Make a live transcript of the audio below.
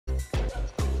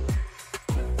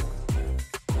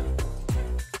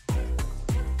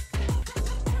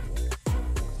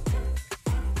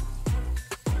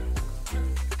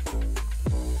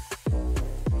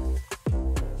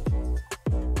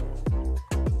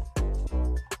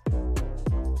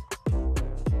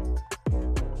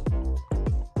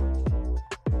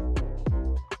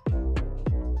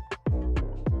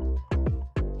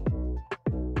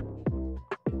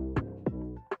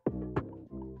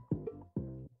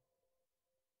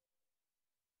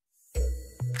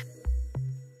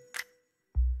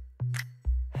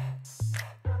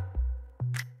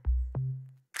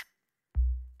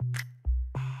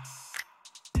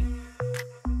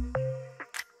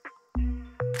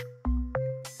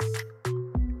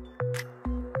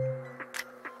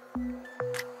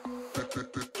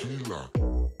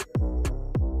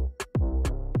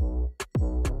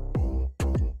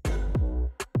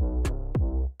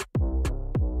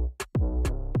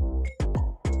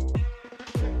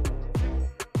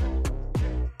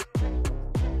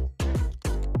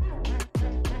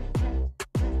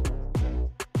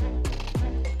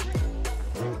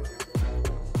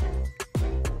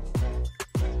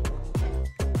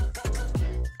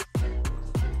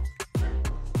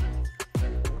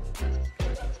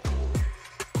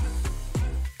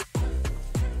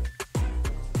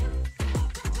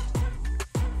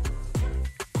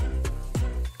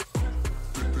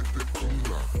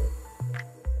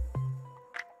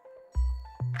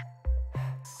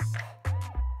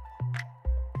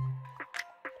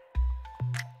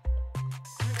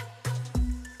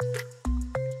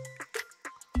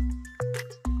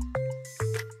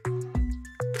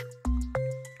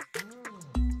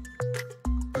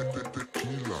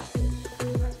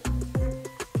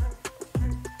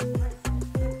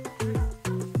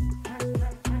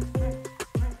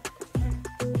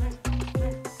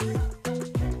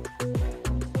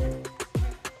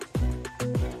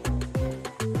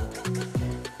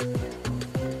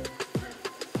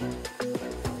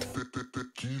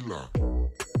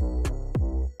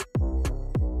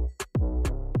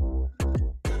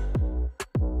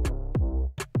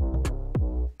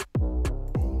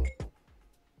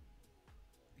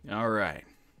All right.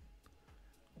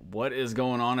 What is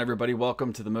going on, everybody?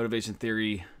 Welcome to the Motivation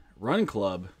Theory Run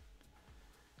Club.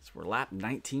 So we're lap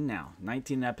 19 now.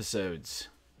 19 episodes.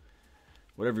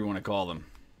 Whatever you want to call them.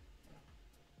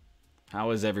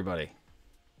 How is everybody?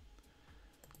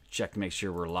 Check to make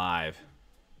sure we're live.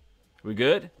 We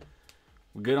good?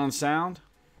 We good on sound?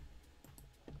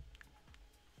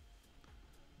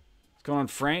 What's going on,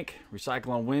 Frank? Recycle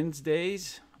on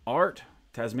Wednesdays. Art.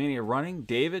 Tasmania Running.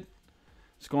 David.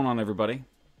 What's going on, everybody?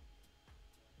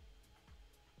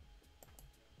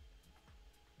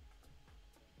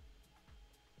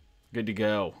 Good to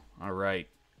go. All right.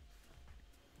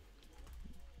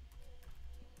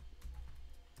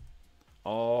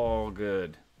 All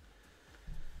good.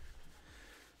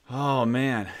 Oh,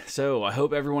 man. So I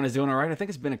hope everyone is doing all right. I think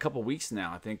it's been a couple weeks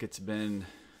now. I think it's been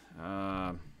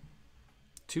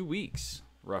 2 weeks,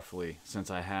 roughly,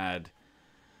 since I had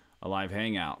a live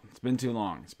hangout. It's been too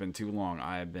long. It's been too long.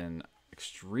 I have been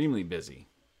extremely busy.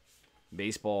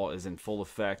 Baseball is in full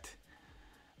effect.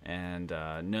 And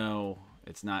no,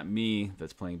 it's not me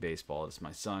that's playing baseball. It's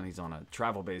my son. He's on a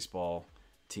travel baseball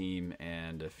team.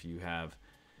 And if you have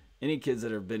any kids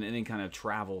that have been in any kind of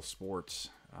travel sports,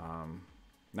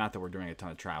 not that we're doing a ton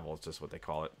of travel, it's just what they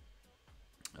call it.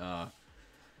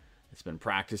 It's been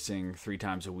practicing 3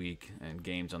 times a week and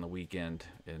games on the weekend.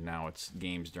 And now it's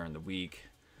games during the week.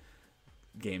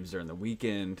 Games during the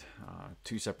weekend,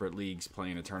 2 separate leagues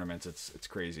playing in tournaments. It's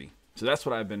crazy. So that's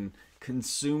what I've been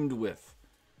consumed with.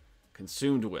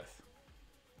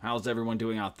 How's everyone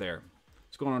doing out there?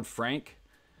 What's going on, Frank?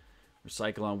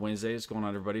 Recycle on Wednesdays. What's going on,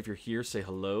 everybody? If you're here, say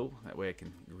hello. That way I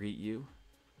can greet you.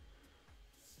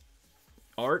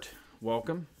 Art,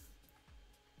 welcome.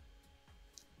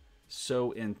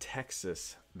 So in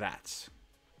Texas, that's.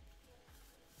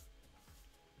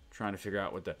 Trying to figure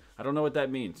out what I don't know what that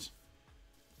means.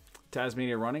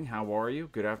 Tasmania Running, how are you?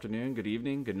 Good afternoon, good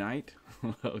evening, good night.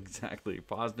 Exactly.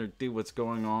 Posner, dude, what's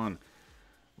going on?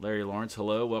 Larry Lawrence,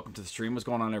 hello. Welcome to the stream. What's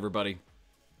going on, everybody?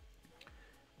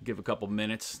 Give a couple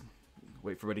minutes.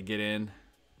 Wait for everybody to get in.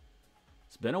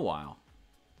 It's been a while.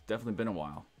 Definitely been a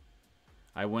while.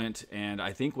 I went and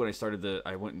I think when I started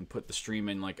I went and put the stream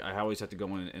in. Like I always have to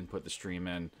go in and put the stream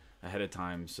in ahead of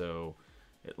time so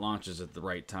it launches at the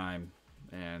right time.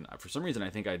 And for some reason, I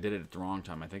think I did it at the wrong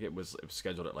time. I think it was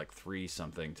scheduled at like 3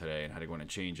 something today and I had to go in and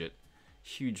change it.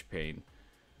 Huge pain.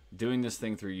 Doing this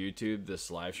thing through YouTube, this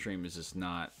live stream is just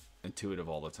not intuitive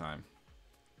all the time.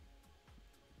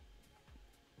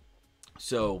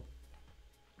 So,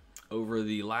 over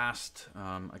the last,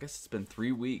 I guess it's been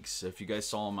 3 weeks. If you guys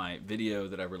saw my video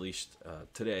that I released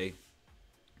today,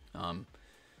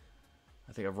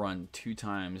 I think I've run 2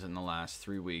 times in the last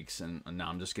 3 weeks, and now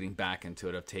I'm just getting back into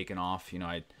it. I've taken off. You know,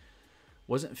 I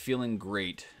wasn't feeling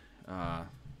great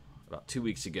about 2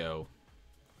 weeks ago,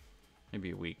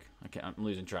 maybe a week. I'm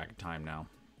losing track of time now.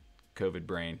 COVID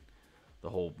brain, the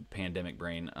whole pandemic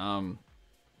brain.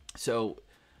 So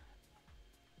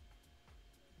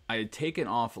I had taken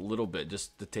off a little bit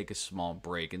just to take a small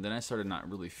break, and then I started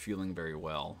not really feeling very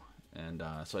well, and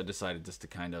so I decided just to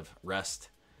kind of rest.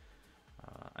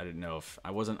 I didn't know if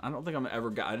I don't think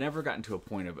I never gotten to a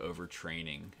point of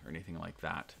overtraining or anything like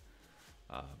that.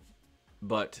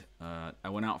 But I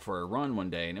went out for a run one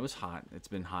day and it was hot. It's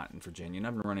been hot in Virginia and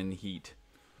I've been running the heat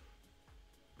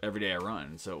every day I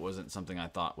run. So it wasn't something I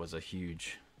thought was a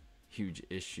huge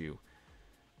issue.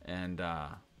 And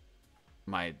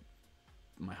my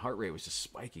heart rate was just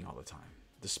spiking all the time.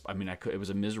 It was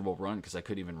a miserable run because I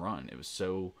couldn't even run. It was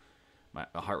so, my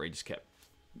heart rate just kept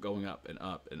going up and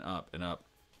up and up and up.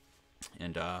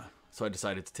 And so I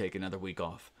decided to take another week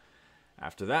off.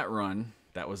 After that run,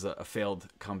 that was a failed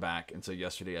comeback. And so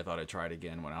yesterday I thought I'd try it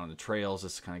again. Went out on the trails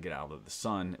just to kind of get out of the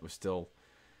sun. It was still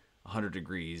 100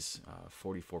 degrees,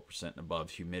 44% above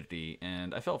humidity.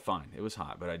 And I felt fine. It was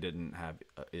hot, but I didn't have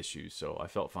issues. So I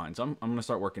felt fine. So I'm going to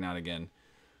start working out again.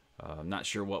 I'm not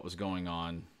sure what was going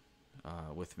on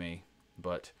with me.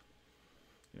 But,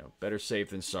 you know, better safe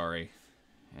than sorry.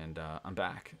 And I'm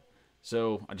back.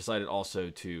 So I decided also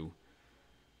to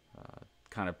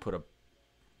kind of put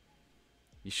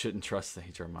you shouldn't trust the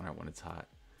HR monitor when it's hot.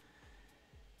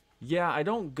 Yeah, I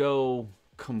don't go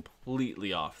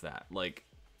completely off that. Like,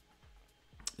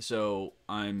 so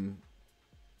I'm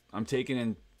taking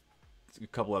in a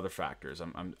couple other factors.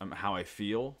 I'm how I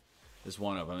feel is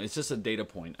one of them. It's just a data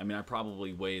point. I mean, I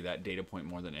probably weigh that data point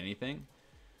more than anything.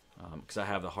 Because I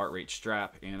have the heart rate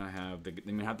strap and I have the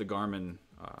Garmin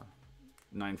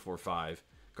 945,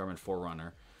 Garmin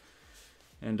Forerunner,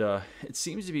 and it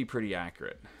seems to be pretty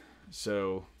accurate.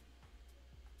 So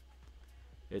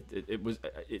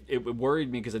It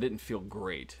worried me because I didn't feel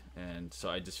great, and so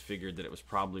I just figured that it was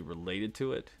probably related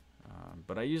to it.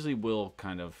 But I usually will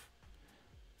kind of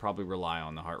probably rely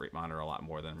on the heart rate monitor a lot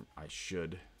more than I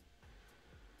should.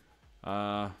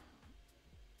 Frank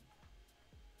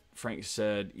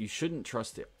said, you shouldn't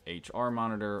trust the HR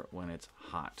monitor when it's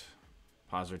hot.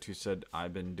 Positor2 said,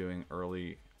 I've been doing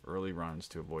early runs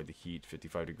to avoid the heat,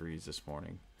 55 degrees this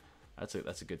morning.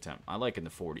 That's a good temp. I like in the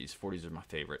 40s. 40s are my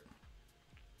favorite.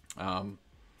 But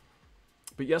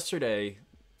yesterday,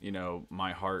 you know,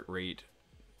 my heart rate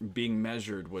being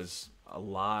measured was a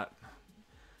lot.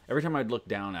 Every time I'd look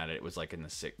down at it, it was like in the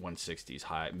 160s,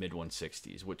 high, mid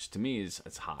 160s, which to me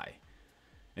it's high.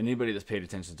 And anybody that's paid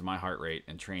attention to my heart rate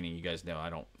and training, you guys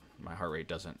know my heart rate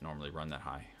doesn't normally run that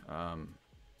high.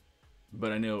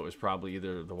 But I knew it was probably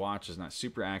either the watch is not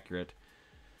super accurate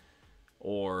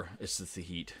or it's just the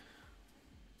heat.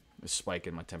 A spike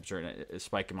in my temperature and a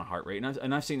spike in my heart rate.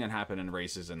 And I've seen that happen in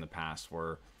races in the past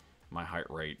where my heart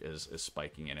rate is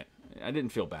spiking in it. I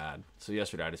didn't feel bad. So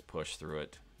yesterday I just pushed through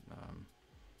it.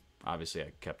 Obviously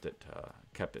I kept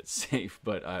it safe,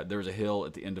 but there was a hill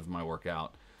at the end of my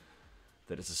workout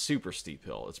that is a super steep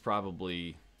hill. It's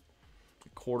probably a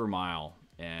quarter mile,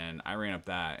 and I ran up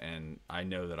that, and I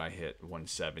know that I hit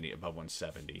 170, above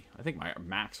 170. I think my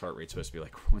max heart rate's supposed to be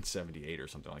like 178 or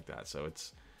something like that. So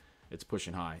it's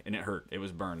pushing high, and it hurt. It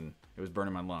was burning. It was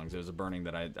burning my lungs. It was a burning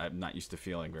that I'm not used to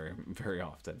feeling very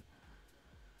often.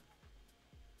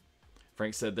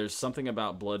 Frank said, there's something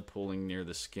about blood pooling near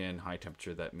the skin, high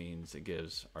temperature, that means it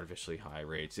gives artificially high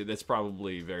rates. That's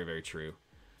probably very true.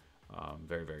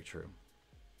 Very true.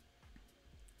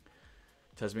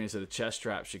 Tasmania said the chest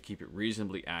strap should keep it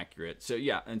reasonably accurate. So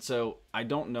yeah, and so I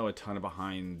don't know a ton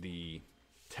behind the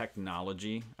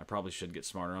technology. I probably should get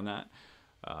smarter on that.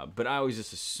 But I always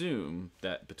just assume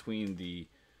that between the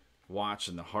watch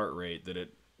and the heart rate that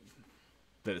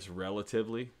it's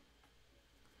relatively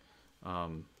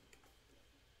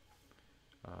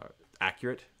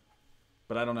accurate.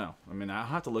 But I don't know. I mean, I'll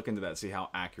have to look into that, see how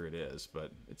accurate it is,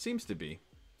 but it seems to be.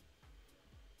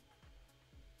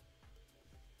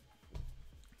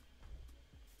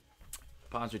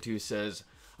 Positor2 says,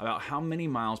 about how many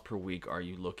miles per week are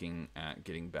you looking at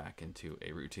getting back into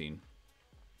a routine?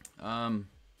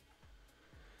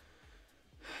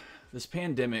 This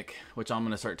pandemic, which I'm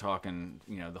going to start talking,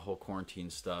 you know, the whole quarantine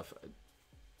stuff,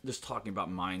 just talking about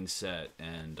mindset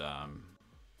and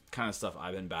kind of stuff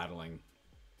I've been battling.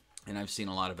 And I've seen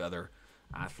a lot of other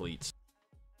athletes.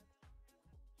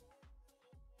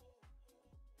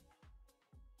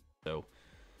 So,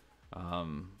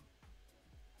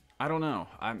 I don't know.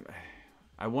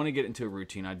 I want to get into a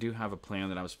routine. I do have a plan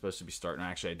that I was supposed to be starting.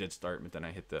 Actually, I did start, but then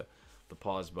I hit the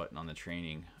pause button on the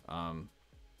training.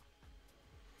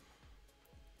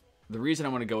 The reason I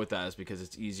want to go with that is because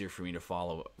it's easier for me to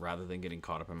follow rather than getting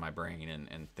caught up in my brain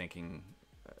and thinking,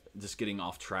 just getting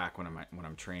off track when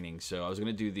I'm training. So I was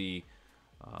going to do the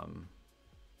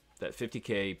that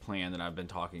 50K plan that I've been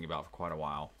talking about for quite a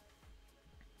while,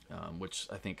 which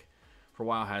I think for a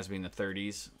while has been the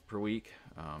 30s per week.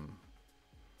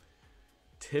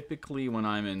 Typically when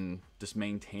I'm in just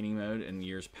maintaining mode in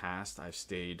years past, I've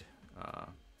stayed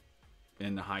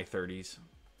in the high 30s,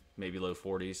 maybe low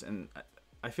 40s, and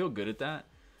I feel good at that.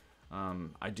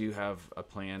 I do have a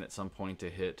plan at some point to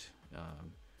hit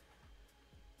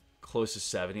close to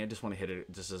 70. I just want to hit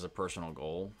it just as a personal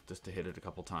goal, just to hit it a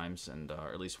couple times and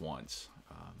or at least once.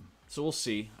 So we'll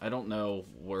see. I don't know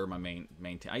where my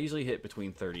I usually hit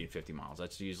between 30 and 50 miles.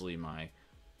 That's usually my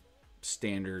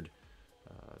standard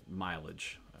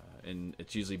mileage, and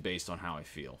it's usually based on how I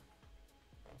feel.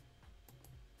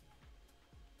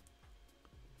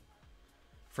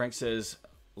 Frank says,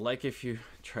 like if you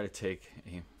try to take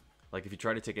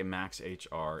a max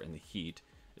HR in the heat,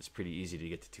 it's pretty easy to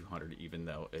get to 200 even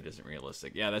though it isn't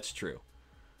realistic. Yeah, that's true.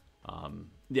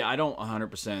 Yeah, I don't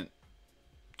 100%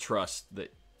 trust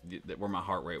that where my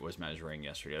heart rate was measuring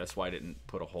yesterday. That's why I didn't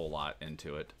put a whole lot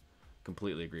into it.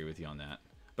 Completely agree with you on that.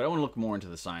 But I want to look more into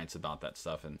the science about that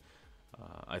stuff, and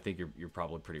I think you're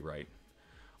probably pretty right.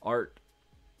 Art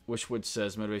Wishwood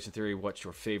says, Motivation Theory, what's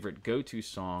your favorite go-to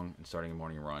song in starting a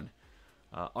morning run?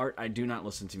 Art, I do not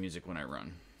listen to music when I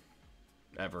run.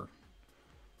 Ever.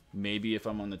 Maybe if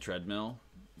I'm on the treadmill,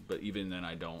 but even then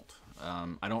I don't.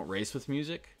 I don't race with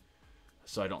music,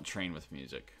 so I don't train with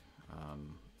music.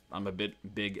 I'm a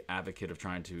big advocate of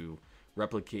trying to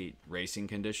replicate racing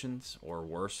conditions or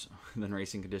worse than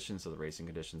racing conditions, so the racing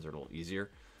conditions are a little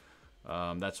easier.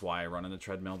 That's why I run on the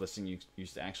treadmill. This thing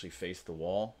used to actually face the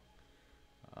wall.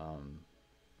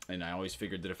 And I always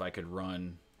figured that if I could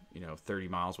run 30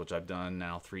 miles, which I've done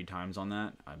now 3 times on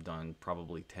that. I've done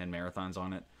probably 10 marathons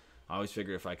on it. I always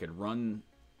figured if I could run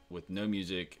with no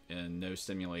music and no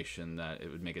stimulation, that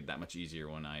it would make it that much easier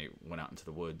when I went out into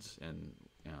the woods and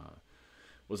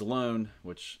was alone,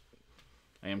 which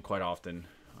I am quite often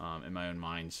in my own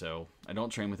mind. So I don't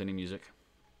train with any music.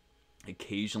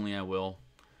 Occasionally I will,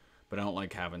 but I don't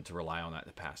like having to rely on that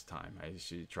to pass time. I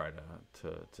usually try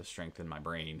to strengthen my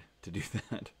brain to do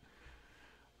that.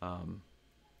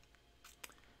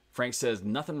 Frank says,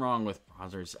 nothing wrong with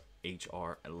browsers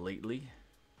HR lately.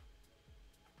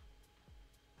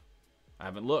 I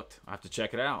haven't looked. I have to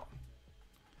check it out.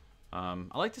 I'd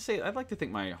like to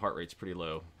think my heart rate's pretty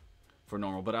low for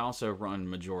normal, but I also run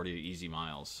majority of easy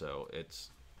miles, so I'm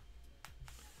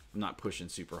not pushing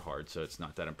super hard, so it's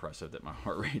not that impressive that my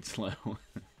heart rate's low.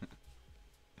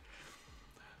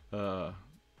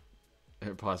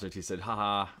 Positive said,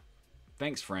 haha,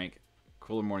 thanks, Frank.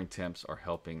 Cooler morning temps are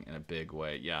helping in a big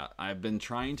way. Yeah, I've been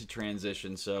trying to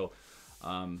transition, so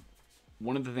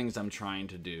one of the things I'm trying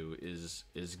to do is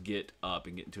get up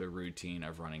and get into a routine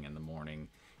of running in the morning,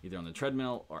 either on the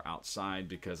treadmill or outside,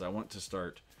 because I want to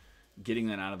start getting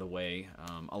that out of the way.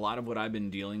 A lot of what I've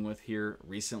been dealing with here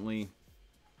recently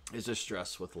is just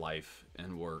stress with life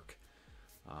and work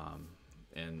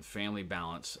and family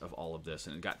balance of all of this.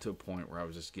 And it got to a point where I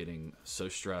was just getting so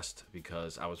stressed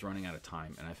because I was running out of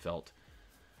time, and I felt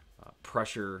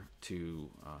pressure to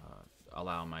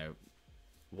allow my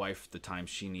wife the time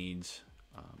she needs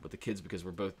with the kids, because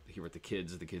we're both here with the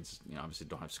kids. The kids, obviously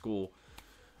don't have school.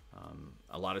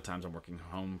 A lot of times I'm working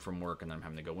home from work, and then I'm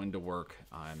having to go into work.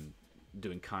 I'm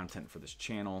doing content for this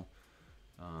channel,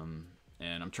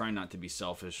 and I'm trying not to be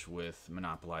selfish with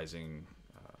monopolizing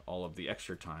all of the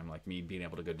extra time, like me being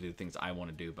able to go do things I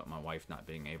want to do, but my wife not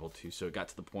being able to. So it got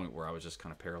to the point where I was just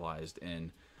kind of paralyzed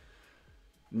in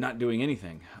not doing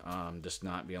anything, just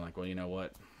not being like, well, you know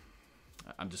what,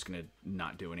 I'm just gonna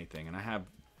not do anything. And I have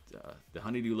the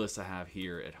honey-do list I have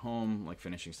here at home, like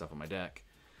finishing stuff on my deck.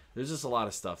 There's just a lot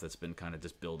of stuff that's been kind of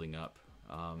just building up,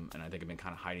 and I think I've been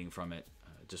kind of hiding from it,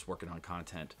 just working on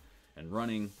content and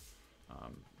running.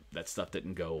 That stuff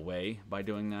didn't go away by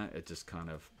doing that. It just kind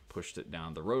of pushed it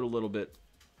down the road a little bit.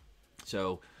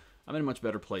 So I'm in a much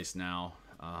better place now.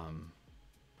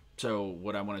 So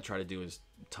what I want to try to do is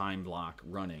time block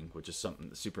running, which is something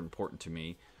that's super important to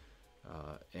me,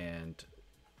 and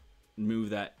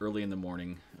move that early in the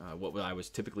morning. What I was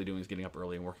typically doing is getting up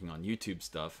early and working on YouTube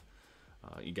stuff.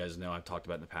 You guys know I've talked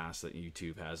about in the past that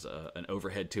YouTube has an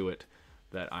overhead to it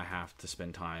that I have to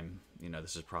spend time.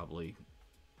 This is probably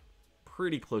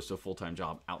pretty close to a full-time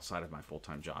job outside of my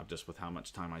full-time job, just with how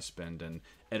much time I spend in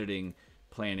editing,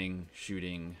 planning,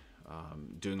 shooting,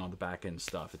 doing all the back-end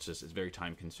stuff. It's very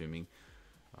time-consuming.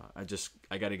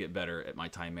 I got to get better at my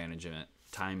time management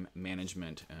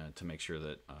to make sure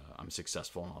that I'm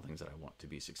successful in all things that I want to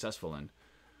be successful in.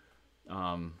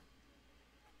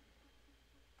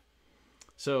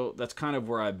 So that's kind of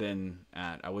where I've been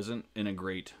at. I wasn't in a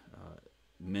great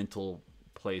mental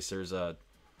place. There's a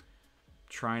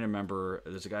guy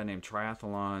named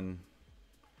Triathlon.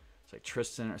 It's like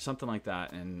Tristan or something like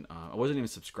that. And I wasn't even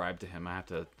subscribed to him. I have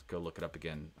to go look it up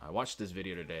again. I watched this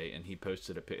video today, and he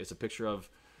posted it's a picture of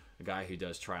a guy who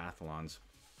does triathlons.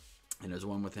 And there's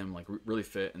one with him like really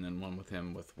fit, and then one with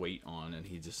him with weight on, and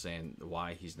he's just saying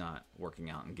why he's not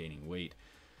working out and gaining weight.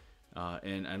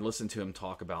 And I listened to him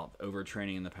talk about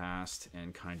overtraining in the past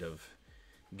and kind of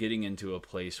getting into a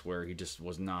place where he just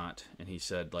was not, and he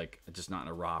said like just not in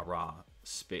a rah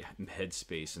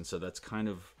headspace. And so that's kind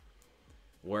of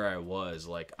where I was.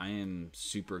 Like, I am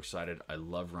super excited. I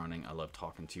love running. I love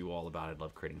talking to you all about it. I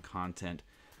love creating content.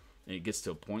 And it gets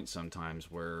to a point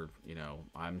sometimes where,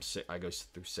 I'm sick. I go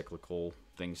through cyclical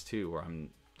things too, where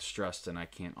I'm stressed and I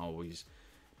can't always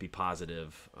be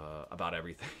positive about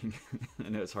everything. I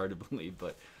know it's hard to believe,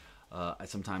 but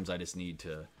sometimes I just need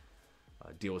to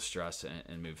deal with stress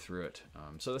and move through it.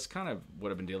 So that's kind of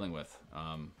what I've been dealing with.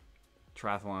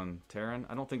 Triathlon Terran,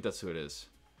 I don't think that's who it is.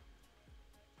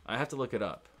 I have to look it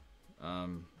up.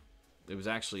 It was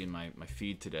actually in my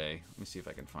feed today. Let me see if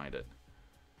I can find it.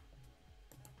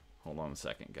 Hold on a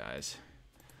second, guys.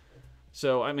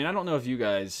 So, I don't know if you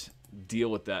guys deal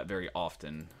with that very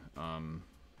often,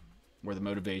 where the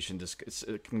motivation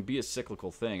it can be a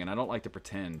cyclical thing, and I don't like to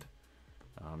pretend.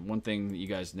 One thing that you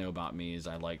guys know about me is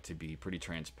I like to be pretty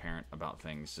transparent about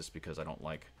things, just because I don't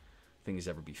like things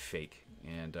ever be fake.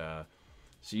 And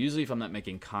so usually if I'm not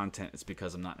making content, it's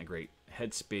because I'm not in a great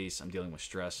headspace. I'm dealing with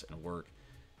stress and work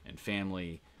and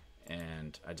family,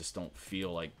 and I just don't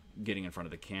feel like getting in front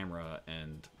of the camera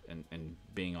and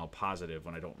being all positive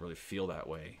when I don't really feel that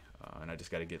way. And I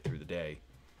just got to get through the day.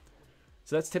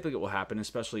 So that's typically what will happen,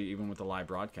 especially even with the live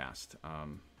broadcast.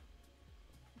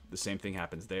 The same thing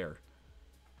happens there.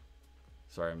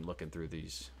 Sorry, I'm looking through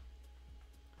these.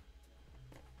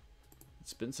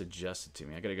 It's been suggested to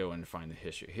me. I got to go in and find the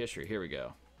history. Here we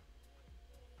go.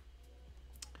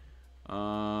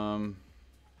 Let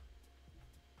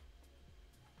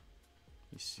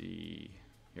me see.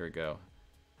 Here we go.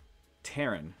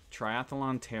 Taryn.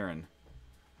 Triathlon Taryn.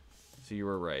 So you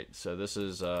were right. So this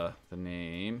is the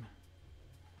name.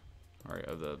 All right,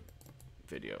 of the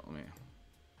video. Let me.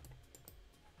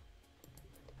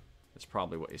 That's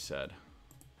probably what you said.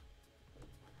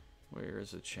 Where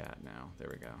is the chat now? There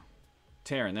we go.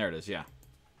 Taryn, there it is. Yeah.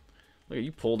 Look,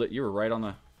 you pulled it. You were right on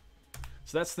the.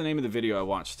 So that's the name of the video I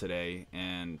watched today,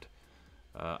 and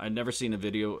I'd never seen any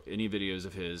videos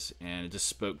of his, and it just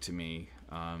spoke to me.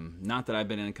 Not that I've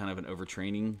been in kind of an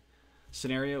overtraining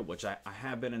scenario, which I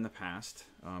have been in the past.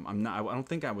 I'm not. I don't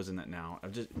think I was in that now.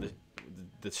 I've just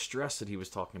the stress that he was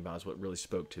talking about is what really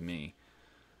spoke to me.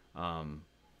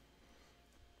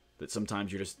 That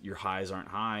sometimes your highs aren't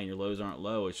high and your lows aren't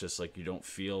low. It's just like you don't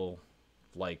feel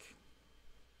like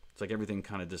it's like everything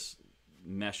kind of just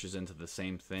meshes into the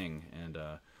same thing. And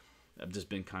I've just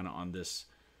been kind of on this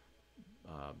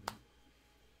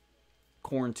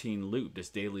quarantine loop, this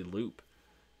daily loop,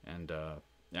 and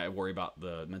I worry about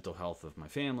the mental health of my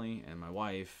family and my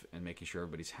wife, and making sure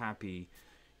everybody's happy.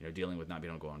 You know, dealing with not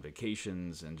being able to go on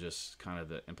vacations, and just kind of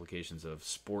the implications of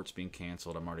sports being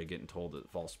canceled. I'm already getting told that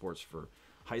fall sports for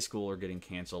high school are getting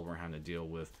canceled. We're having to deal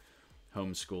with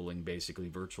homeschooling, basically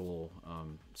virtual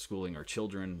schooling our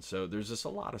children. So there's just a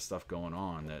lot of stuff going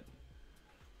on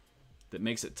that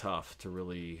makes it tough to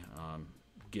really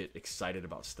get excited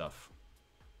about stuff.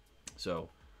 So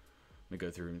let me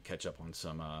go through and catch up on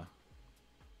some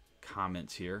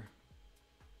comments here.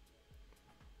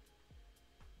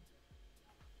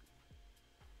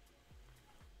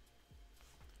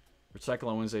 Recycle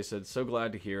on Wednesday said, so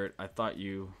glad to hear it. I thought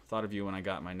of you when I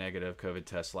got my negative COVID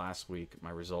test last week.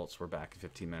 My results were back in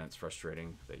 15 minutes.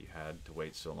 Frustrating that you had to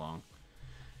wait so long.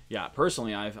 Yeah,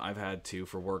 personally, I've had to,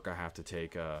 for work, I have to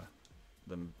take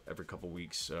them every couple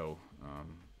weeks. So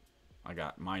I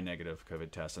got my negative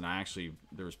COVID test, and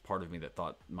there was part of me that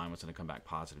thought mine was going to come back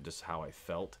positive, just how I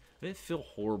felt. I didn't feel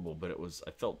horrible, but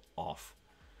I felt off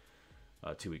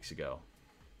 2 weeks ago.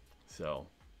 So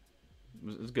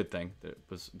it was a good thing. It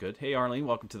was good. Hey, Arlene,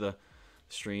 welcome to the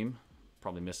stream.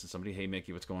 Probably missing somebody. Hey,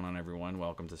 Mickey, what's going on, everyone?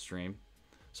 Welcome to the stream.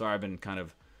 Sorry, I've been kind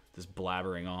of just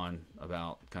blabbering on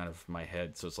about kind of my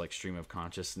head, so it's like stream of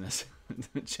consciousness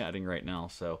chatting right now.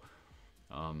 So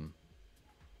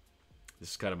this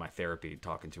is kind of my therapy,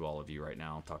 talking to all of you right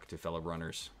now, talking to fellow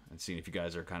runners and seeing if you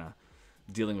guys are kind of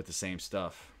dealing with the same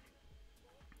stuff.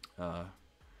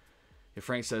 If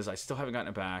Frank says, I still haven't gotten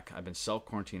it back. I've been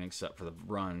self-quarantining except for the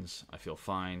runs. I feel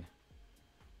fine.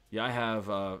 Yeah, I have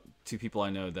 2 people I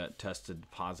know that tested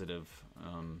positive.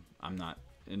 I'm not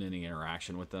in any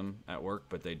interaction with them at work,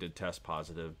 but they did test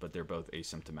positive, but they're both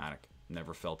asymptomatic.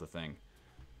 Never felt a thing.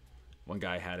 One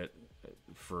guy had it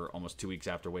for almost 2 weeks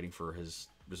after waiting for his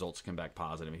results to come back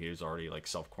positive. He was already like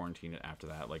self-quarantined after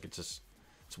that. Like it's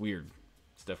weird.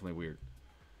 It's definitely weird.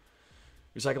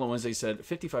 Recycle on Wednesday said,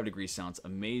 55 degrees sounds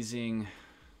amazing.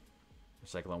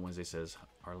 Recycle on Wednesday says,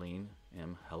 Arlene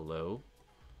M, hello.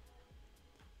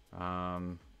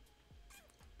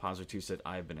 Positive 2 said,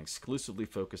 I've been exclusively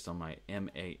focused on my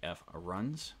MAF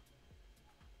runs.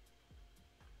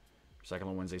 Recycle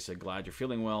on Wednesday said, glad you're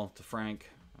feeling well. To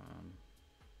Frank,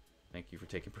 thank you for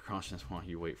taking precautions while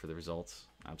you wait for the results.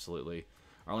 Absolutely.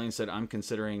 Arlene said, I'm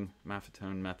considering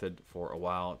Maffetone method for a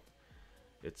while.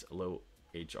 It's low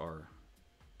HR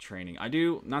training. I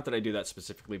do, not that I do that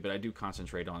specifically, but I do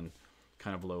concentrate on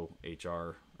kind of low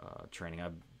HR training.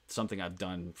 Something I've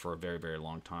done for a very, very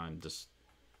long time. Just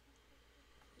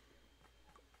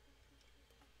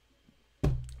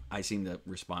I seem to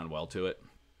respond well to it.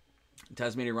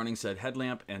 Tasmania Running said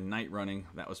headlamp and night running.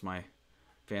 That was my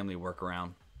family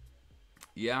workaround.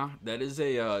 Yeah, that is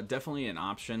a definitely an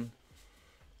option.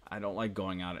 I don't like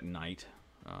going out at night.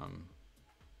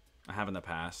 I have in the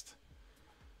past.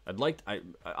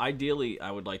 Ideally,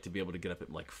 I would like to be able to get up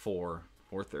at like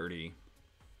 4:30,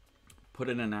 put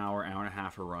in an hour and a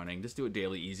half of running, just do it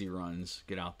daily, easy runs,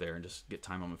 get out there and just get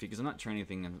time on my feet, because I'm not training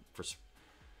anything for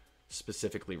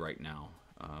specifically right now.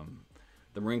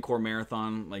 The Marine Corps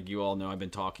Marathon, like you all know, I've been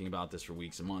talking about this for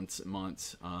weeks and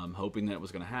months, hoping that it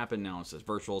was going to happen. Now it says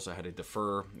virtual, so I had to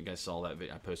defer. You guys saw that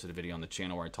I posted a video on the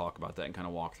channel where I talk about that and kind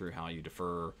of walk through how you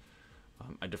defer.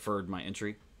 I deferred my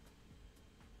entry.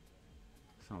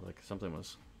 Sounds like something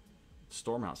was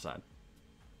storm outside.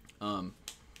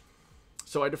 So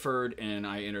So I deferred and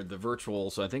I entered the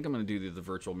virtual. So I think I'm going to do the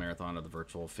virtual marathon or the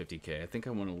virtual 50K. I think I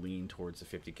want to lean towards the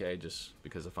 50K just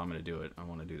because if I'm going to do it, I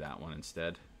want to do that one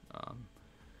instead.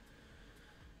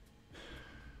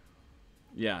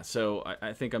 Yeah, so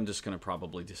I think I'm just going to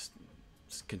probably just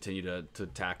continue to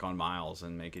tack on miles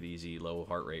and make it easy, low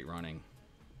heart rate running.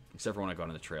 Except for when I go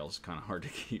on the trails, it's kind of hard to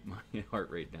keep my heart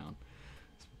rate down,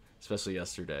 especially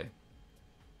yesterday.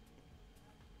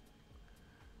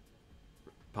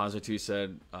 Positive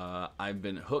said, I've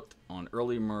been hooked on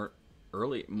early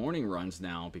morning runs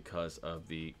now because of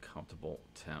the comfortable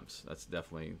temps. That's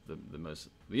definitely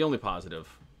the only positive.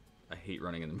 I hate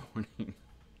running in the morning.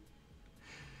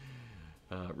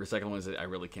 Recycling one said, I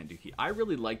really can't do heat. I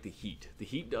really like the heat. The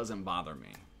heat doesn't bother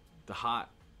me. The hot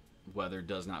weather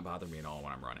does not bother me at all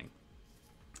when I'm running.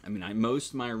 I mean, most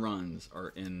of my runs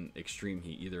are in extreme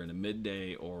heat, either in the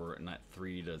midday or in that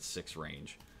 3 to 6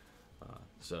 range.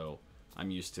 So I'm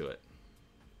used to it.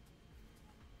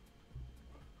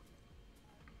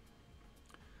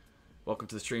 Welcome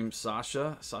to the stream,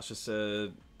 Sasha. Sasha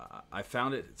said, I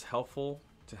found it's helpful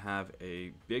to have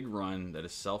a big run that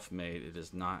is self-made. It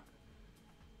is not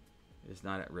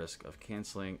at risk of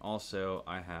canceling. Also,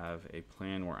 I have a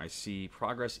plan where I see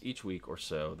progress each week or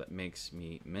so that makes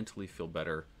me mentally feel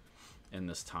better in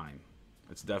this time.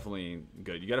 It's definitely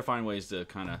good. You got to find ways to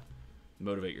kind of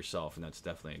motivate yourself, and that's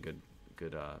definitely a good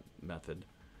method.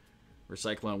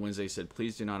 Recycle on Wednesday said,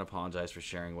 please do not apologize for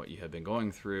sharing what you have been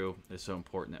going through. It's so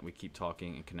important that we keep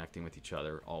talking and connecting with each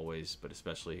other always, but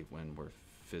especially when we're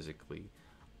physically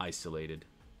isolated.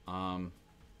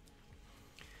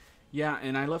 Yeah,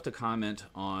 and I left a comment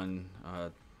on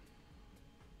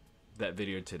that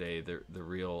video today, the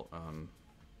reel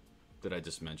that I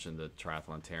just mentioned, the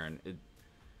triathlon Terran.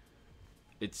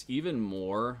 It's even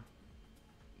more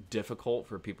difficult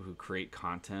for people who create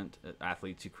content,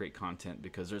 athletes who create content,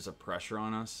 because there's a pressure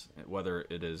on us, whether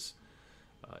it is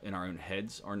in our own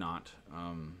heads or not.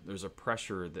 There's a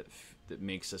pressure that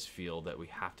makes us feel that we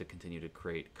have to continue to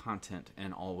create content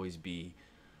and always be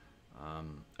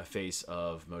a face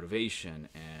of motivation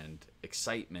and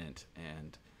excitement,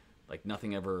 and like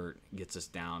nothing ever gets us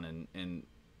down. And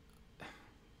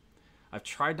I've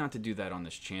tried not to do that on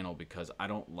this channel because I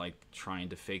don't like trying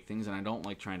to fake things, and I don't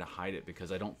like trying to hide it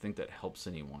because I don't think that helps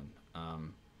anyone.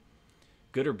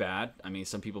 Good or bad. I mean,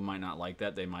 some people might not like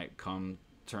that. They might tune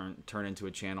into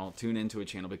a channel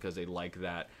because they like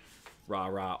that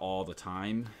rah-rah all the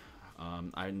time.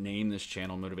 I named this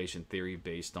channel Motivation Theory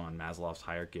based on Maslow's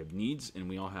hierarchy of needs, and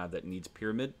we all have that needs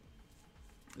pyramid.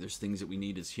 There's things that we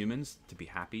need as humans to be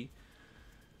happy.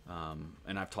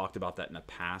 And I've talked about that in the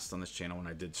past on this channel when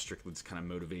I did strictly this kind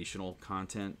of motivational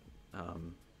content.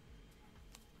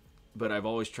 But I've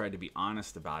always tried to be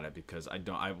honest about it because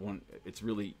it's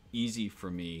really easy for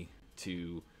me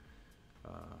to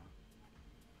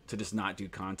just not do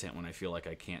content when I feel like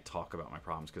I can't talk about my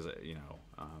problems because,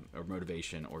 or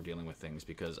motivation or dealing with things,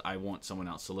 because I want someone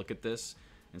else to look at this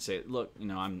and say, look,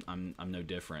 I'm no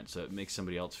different. So it makes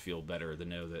somebody else feel better to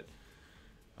know that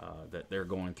that they're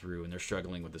going through and they're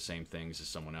struggling with the same things as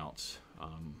someone else.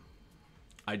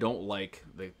 I don't like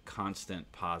the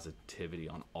constant positivity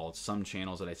on some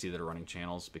channels that I see that are running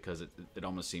channels because it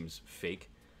almost seems fake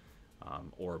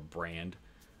or brand.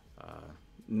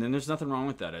 And then there's nothing wrong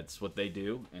with that. It's what they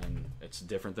do, and it's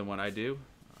different than what I do.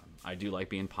 I do like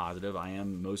being positive. I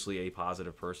am mostly a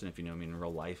positive person. If you know me in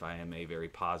real life, I am a very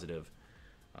positive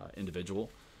individual.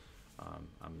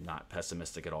 I'm not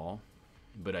pessimistic at all.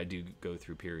 But I do go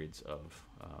through periods of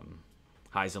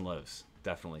highs and lows,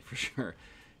 definitely, for sure.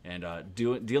 And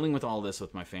dealing with all this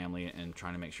with my family and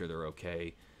trying to make sure they're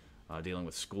okay, dealing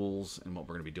with schools and what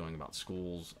we're going to be doing about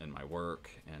schools and my work,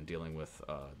 and dealing with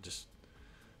just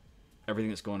everything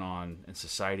that's going on in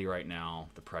society right now,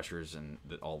 the pressures and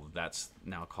all of that's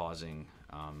now causing.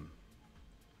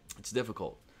 It's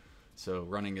difficult. So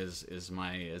running is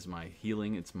my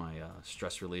healing. It's my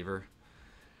stress reliever.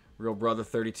 Real Brother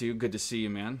 32, good to see you,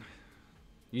 man.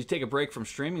 You take a break from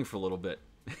streaming for a little bit.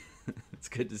 It's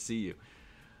good to see you.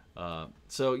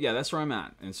 So yeah, that's where I'm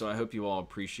at, and so I hope you all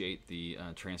appreciate the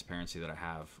transparency that I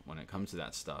have when it comes to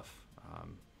that stuff.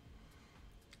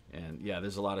 And yeah,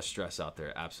 there's a lot of stress out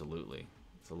there. Absolutely,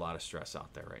 it's a lot of stress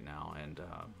out there right now, and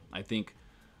I think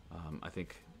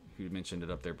you mentioned it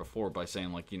up there before by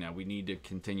saying, like, we need to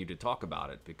continue to talk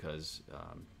about it because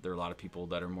there are a lot of people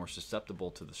that are more susceptible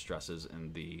to the stresses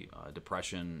and the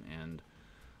depression and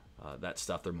that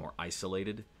stuff. They're more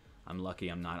isolated. I'm lucky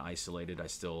I'm not isolated. I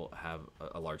still have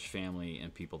a large family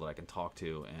and people that I can talk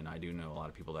to, and I do know a lot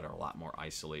of people that are a lot more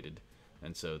isolated,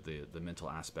 and so the mental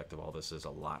aspect of all this is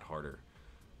a lot harder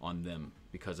on them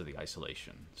because of the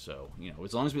isolation. So, you know,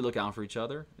 as long as we look out for each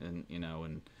other and, you know,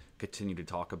 and continue to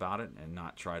talk about it and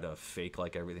not try to fake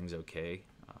like everything's okay,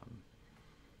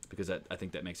 because I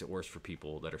think that makes it worse for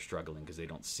people that are struggling because they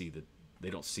don't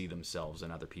see themselves in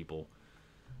other people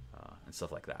and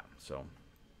stuff like that. So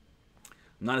I'm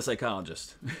not a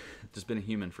psychologist, just been a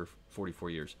human for 44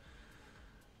 years.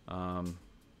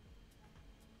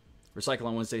 Recycle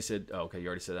on Wednesday said, oh, okay, you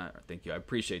already said that. Thank you. I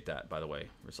appreciate that, by the way,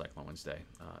 Recycle on Wednesday.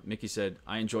 Mickey said,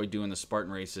 I enjoy doing the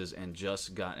Spartan races and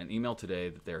just got an email today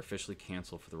that they're officially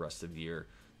canceled for the rest of the year.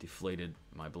 Deflated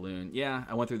my balloon. Yeah,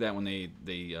 I went through that when they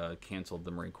canceled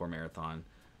the Marine Corps Marathon.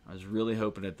 I was really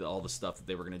hoping that all the stuff that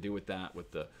they were going to do with that,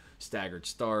 with the staggered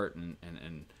start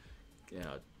and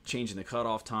changing the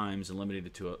cutoff times and limiting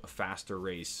it to a faster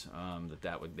race,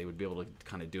 they would be able to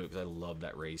kind of do it because I love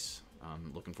that race.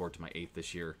 Looking forward to my 8th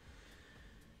this year.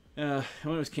 When it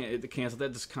was canceled,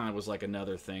 that just kind of was like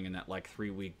another thing in that like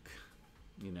 3-week,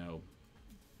 you know,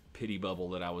 pity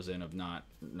bubble that I was in of not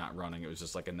running. It was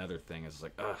just like another thing. It's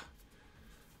like, ugh.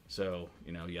 So,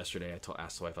 you know, yesterday I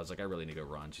asked the wife, I was like, I really need to go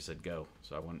run. She said, go.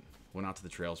 So I went out to the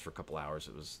trails for a couple hours.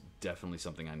 It was definitely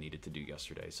something I needed to do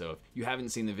yesterday. So if you haven't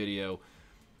seen the video,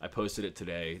 I posted it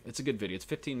today. It's a good video. It's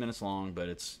 15 minutes long, but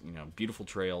it's, you know, beautiful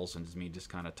trails and it's me just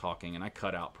kind of talking. And I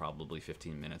cut out probably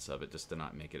 15 minutes of it just to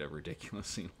not make it a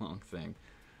ridiculously long thing.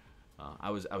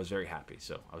 I was very happy.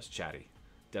 So I was chatty,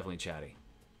 definitely chatty.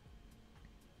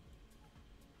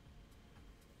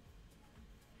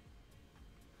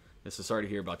 Yes, so sorry to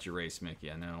hear about your race,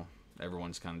 Mickey. I know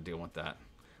everyone's kind of dealing with that.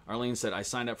 Arlene said, I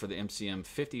signed up for the MCM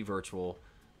 50 virtual.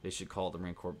 They should call it the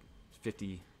Marine Corps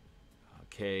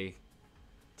 50K.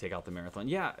 Take out the marathon.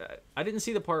 Yeah, I didn't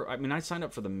see the part. I mean, I signed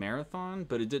up for the marathon,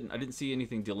 but I didn't see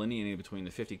anything delineating between the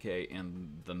 50K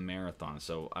and the marathon.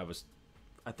 So I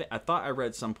thought I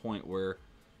read some point where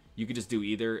you could just do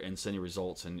either and send your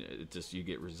results, and you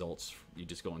get results. You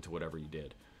just go into whatever you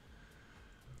did.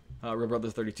 Real Brother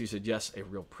 32 said, yes, a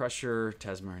real pressure.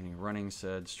 Tasmanian Running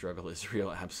said, struggle is real.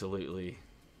 Absolutely.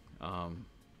 It's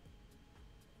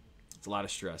a lot of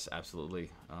stress.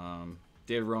 Absolutely.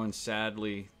 David Rowan,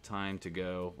 sadly, time to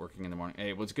go. Working in the morning.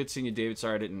 Hey, well, it's good seeing you, David.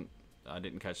 Sorry I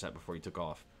didn't catch that before you took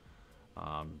off.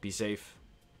 Be safe.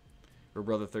 Real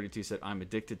Brother 32 said, I'm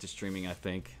addicted to streaming. I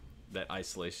think that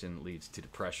isolation leads to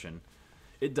depression.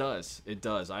 It does. It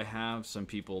does. I have some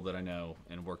people that I know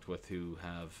and worked with who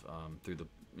have, through the,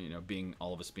 you know,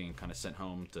 all of us being kind of sent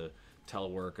home to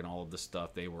telework and all of this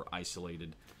stuff, they were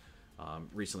isolated,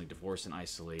 recently divorced and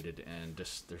isolated, and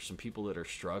just there's some people that are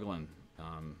struggling.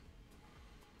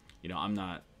 You know, I'm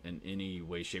not in any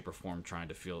way, shape, or form trying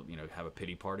to feel, you know, have a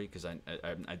pity party, because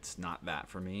it's not that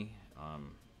for me.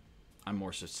 I'm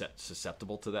more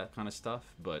susceptible to that kind of stuff,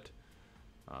 but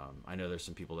I know there's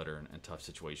some people that are in tough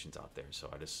situations out there. So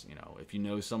I just, you know, if you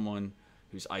know someone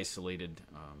who's isolated,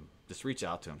 just reach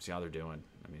out to them, see how they're doing.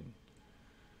 I mean,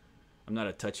 I'm not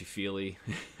a touchy-feely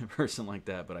person like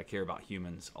that, but I care about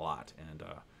humans a lot, and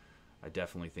I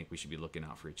definitely think we should be looking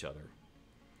out for each other.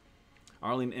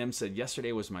 Arlene M. said,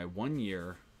 yesterday was my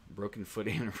 1-year broken foot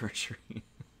anniversary.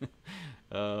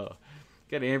 Got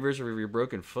an anniversary of your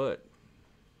broken foot.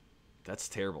 That's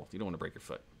terrible. You don't want to break your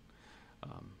foot.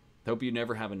 Hope you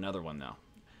never have another one, though.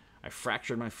 I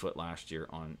fractured my foot last year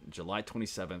on July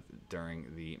 27th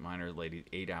during the minor lady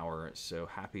 8-hour. So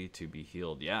happy to be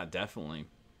healed. Yeah, definitely.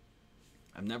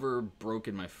 I've never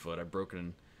broken my foot. I've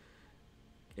broken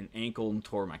an ankle and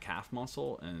tore my calf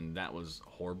muscle, and that was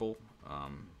horrible.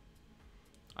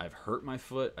 I've hurt my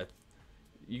foot.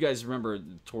 You guys remember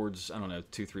towards, I don't know,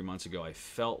 2-3 months ago, I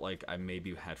felt like I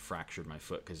maybe had fractured my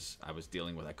foot because I was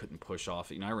dealing with, I couldn't push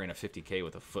off. You know, I ran a 50K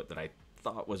with a foot that I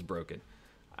thought was broken.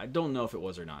 I don't know if it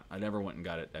was or not. I never went and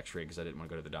got it x-rayed because I didn't want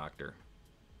to go to the doctor.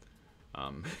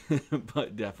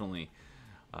 But definitely,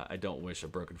 I don't wish a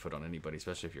broken foot on anybody,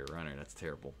 especially if you're a runner. That's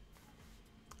terrible.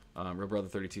 Real Brother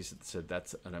 32 said,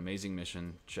 that's an amazing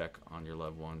mission. Check on your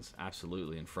loved ones.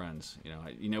 Absolutely, and friends.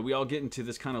 You know, we all get into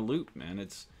this kind of loop, man.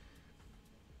 It's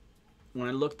when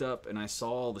I looked up and I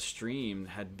saw the stream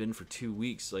had been for 2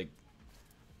 weeks, like,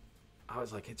 I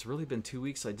was like, it's really been 2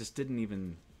 weeks. It didn't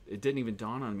even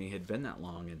dawn on me it had been that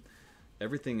long, and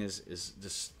everything is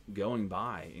just going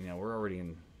by. You know, we're already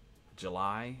in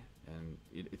July, and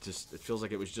it feels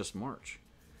like it was just March.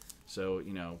 So,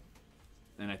 you know,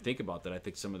 and I think about that. I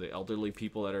think some of the elderly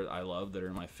people that I love, that are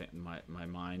in my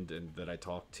mind, and that I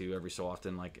talk to every so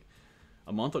often, like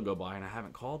a month will go by and I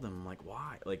haven't called them. I'm like,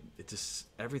 why? Like, it just,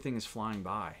 everything is flying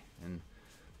by, and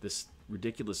this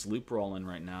ridiculous loop we're all in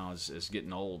right now is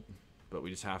getting old. But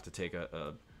we just have to take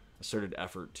a asserted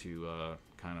effort to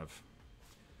kind of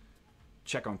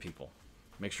check on people,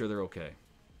 make sure they're okay.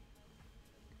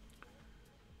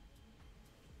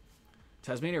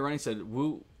 Tasmania Running said,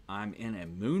 "Woo, I'm in a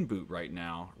moon boot right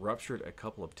now. Ruptured a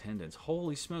couple of tendons.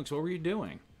 Holy smokes, what were you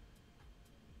doing?"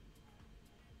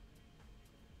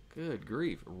 Good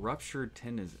grief. Ruptured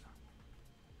tendons.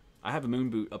 I have a moon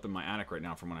boot up in my attic right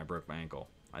now from when I broke my ankle.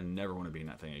 I never want to be in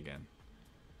that thing again.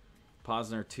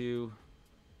 Posner 2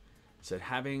 said,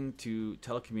 having to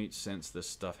telecommute since this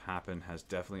stuff happened has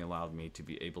definitely allowed me to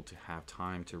be able to have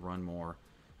time to run more.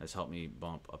 Has helped me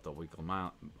bump up the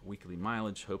weekly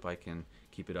mileage. Hope I can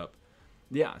keep it up.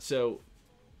 Yeah, so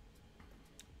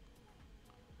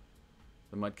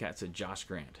the Mudcat said Josh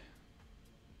Grant.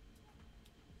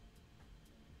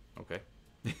 Okay.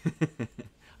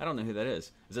 I don't know who that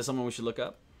is. Is that someone we should look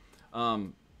up?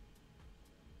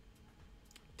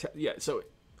 Yeah, so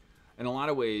in a lot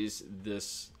of ways,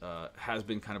 this has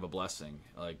been kind of a blessing.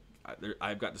 Like,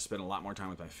 I've got to spend a lot more time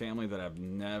with my family that I've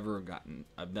never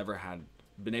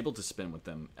been able to spend with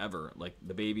them ever. Like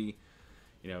the baby,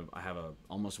 I have a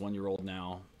almost 1-year-old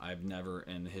now. I've never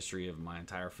in the history of my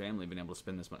entire family been able to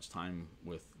spend this much time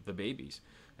with the babies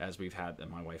as we've had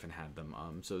them, my wife and had them.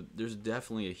 So there's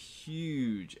definitely a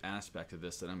huge aspect of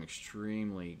this that I'm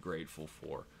extremely grateful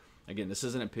for. Again, this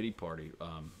isn't a pity party.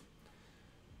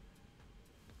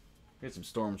 We had some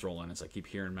storms rolling as I keep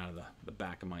hearing them out of the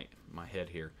back of my head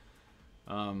here.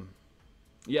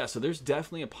 Yeah, so there's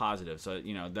definitely a positive. So,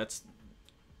 that's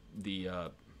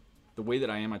the way that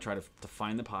I am. I try to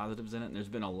find the positives in it, and there's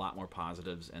been a lot more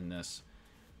positives in this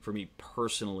for me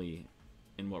personally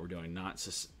in what we're doing. Not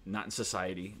in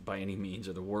society by any means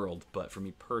or the world, but for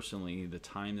me personally, the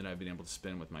time that I've been able to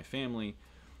spend with my family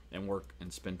and work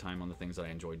and spend time on the things that I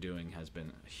enjoy doing has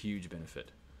been a huge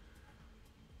benefit.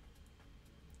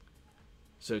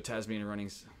 So Tasmania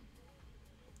Running's...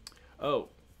 Oh,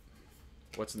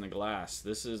 what's in the glass?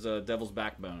 This is a Devil's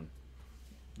Backbone,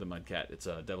 the Mudcat. It's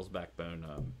a Devil's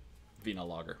Backbone Vino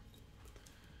Lager.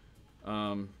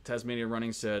 Tasmania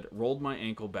Running said, rolled my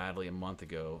ankle badly a month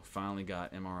ago. Finally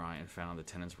got MRI and found the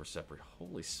tendons were separate.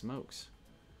 Holy smokes.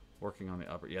 Working on the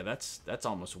upper... Yeah, that's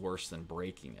almost worse than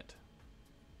breaking it.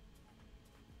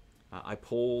 I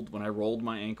pulled... When I rolled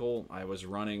my ankle, I was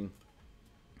running...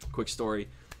 Quick story.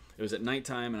 It was at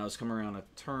nighttime, and I was coming around a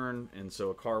turn, and so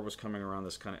a car was coming around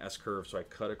this kind of S-curve, so I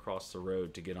cut across the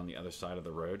road to get on the other side of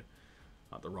the road,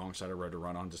 the wrong side of the road to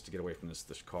run on, just to get away from this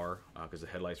car, because the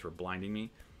headlights were blinding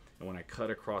me. And when I cut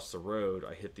across the road,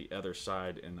 I hit the other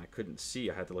side, and I couldn't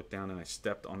see. I had to look down, and I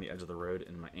stepped on the edge of the road,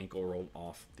 and my ankle rolled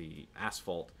off the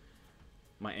asphalt.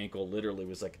 My ankle literally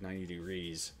was like 90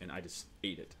 degrees, and I just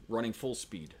ate it, running full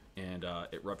speed, and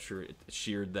it ruptured. It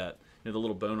sheared that, the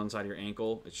little bone on the side of your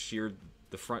ankle. It sheared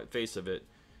the front face of it.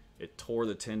 It tore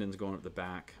the tendons going up the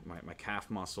back. My calf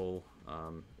muscle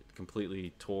it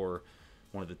completely tore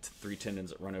one of the 3 tendons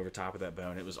that run over top of that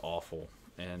bone. It was awful.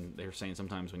 And they were saying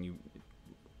sometimes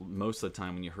most of the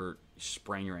time when you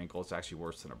sprain your ankle, it's actually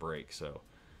worse than a break. So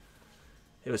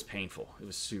it was painful. It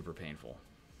was super painful.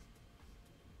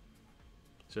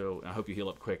 So I hope you heal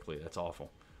up quickly. That's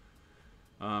awful.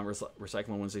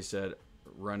 Recycling Wednesday said,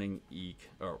 running eek.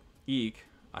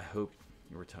 I hope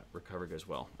your recovery goes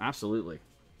well. Absolutely.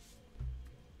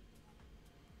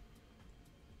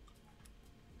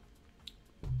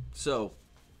 So,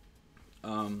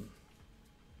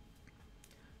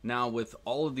 now with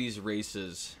all of these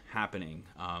races happening,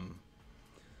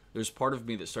 there's part of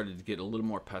me that started to get a little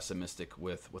more pessimistic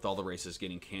with all the races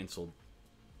getting canceled.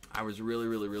 I was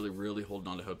really holding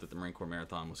on to hope that the Marine Corps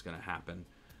Marathon was going to happen.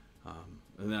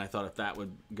 And then I thought if that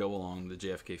would go along, the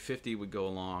JFK 50 would go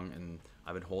along, and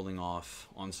I've been holding off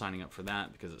on signing up for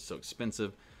that because it's so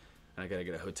expensive, and I got to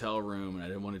get a hotel room, and I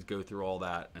didn't want to go through all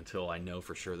that until I know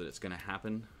for sure that it's going to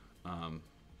happen.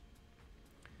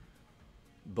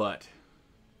 But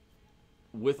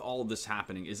with all of this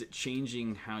happening, is it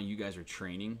changing how you guys are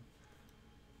training?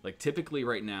 Like typically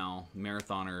right now,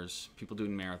 marathoners, people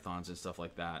doing marathons and stuff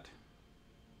like that.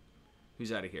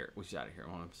 Who's out of here? Who's out of here?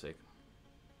 Hold on a second.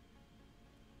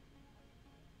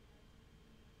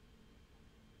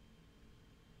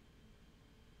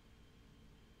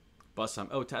 Bus time.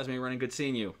 Oh, Tasmania Running, good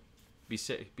seeing you. Be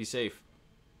safe.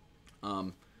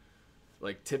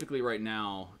 Like typically right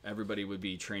now, everybody would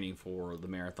be training for the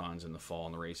marathons in the fall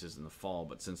and the races in the fall,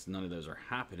 but since none of those are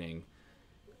happening,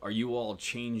 are you all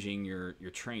changing your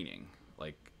training?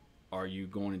 Like, are you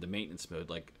going into maintenance mode?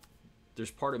 Like,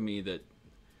 there's part of me that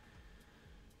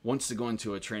wants to go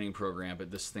into a training program,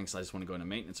 but this thinks I just want to go into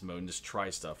maintenance mode and just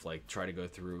try stuff, like try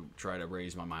to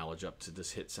raise my mileage up to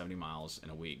just hit 70 miles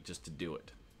in a week just to do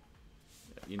it.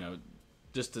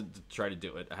 Just to try to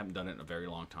do it. I haven't done it in a very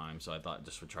long time, so I thought I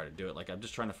just would try to do it. Like, I'm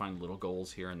just trying to find little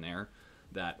goals here and there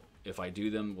that if I do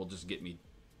them will just get me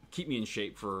keep me in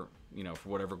shape for, for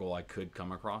whatever goal I could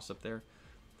come across up there.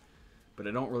 But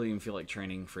I don't really even feel like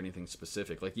training for anything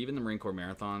specific. Like even the Marine Corps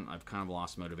Marathon, I've kind of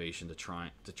lost motivation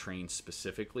to train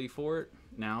specifically for it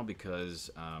now, because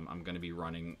I'm going to be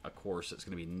running a course that's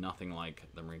going to be nothing like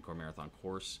the Marine Corps Marathon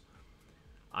course.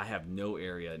 I have no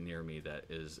area near me that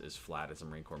is as flat as a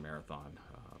Marine Corps Marathon.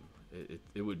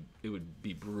 It would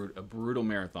be a brutal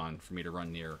marathon for me to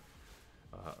run near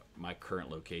my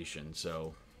current location.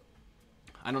 So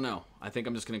I don't know. I think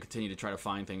I'm just going to continue to try to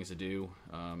find things to do.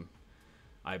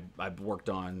 I've worked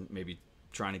on maybe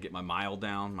trying to get my mile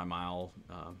down, my mile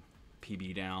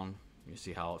PB down. You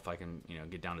see how if I can,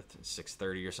 get down to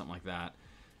 6:30 or something like that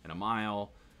in a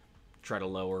mile. Try to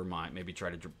lower maybe try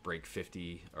to break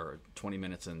 50 or 20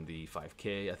 minutes in the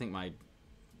 5K. I think my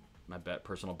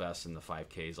personal best in the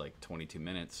 5K is like 22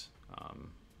 minutes,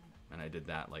 and I did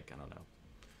that like, I don't know,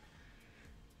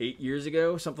 8 years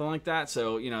ago, something like that.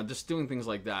 So just doing things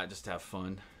like that just to have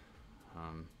fun.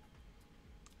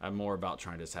 I'm more about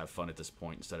trying to just have fun at this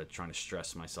point instead of trying to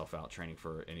stress myself out training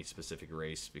for any specific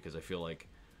race, because I feel like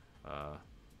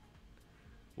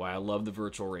while I love the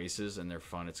virtual races and they're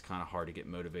fun, it's kind of hard to get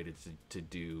motivated to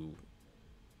do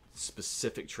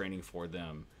specific training for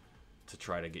them to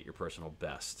try to get your personal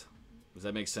best. Does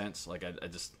that make sense? Like I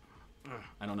just,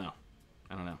 I don't know.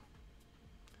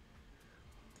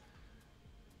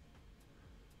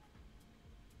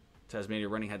 Tasmania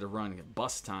running had to run.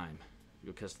 Bus time.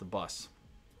 You'll catch the bus.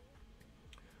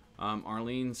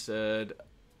 Arlene said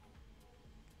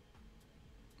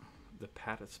the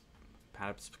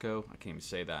Patapsco, I can't even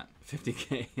say that,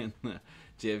 50K and the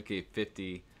JFK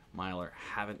 50 miler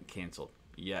haven't canceled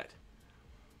yet.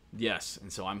 Yes,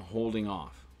 and so I'm holding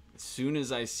off. As soon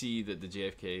as I see that the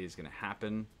JFK is going to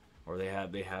happen, or they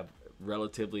have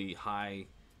relatively high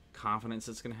confidence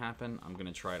it's going to happen, I'm going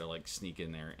to try to like sneak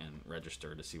in there and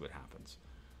register to see what happens.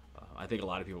 I think a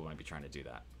lot of people might be trying to do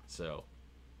that. So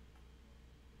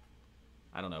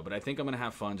I don't know, but I think I'm going to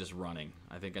have fun just running.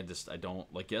 I think I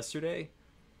don't, like yesterday,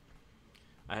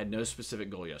 I had no specific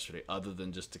goal yesterday other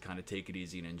than just to kind of take it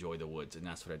easy and enjoy the woods, and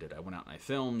that's what I did. I went out and I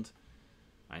filmed.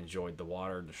 I enjoyed the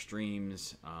water, the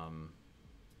streams,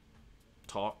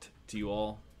 talked to you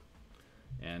all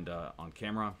and on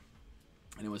camera,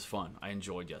 and it was fun. I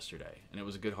enjoyed yesterday, and it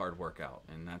was a good hard workout,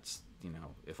 and that's,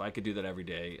 if I could do that every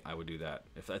day, I would do that.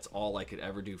 If that's all I could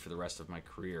ever do for the rest of my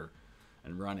career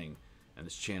and running and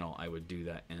this channel, I would do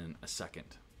that in a second,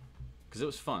 because it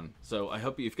was fun. So I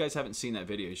hope if you guys haven't seen that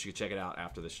video, you should check it out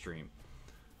after the stream.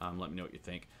 Let me know what you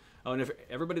think. Oh, and if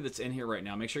everybody that's in here right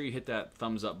now, make sure you hit that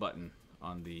thumbs up button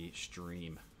on the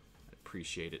stream. I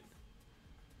appreciate it.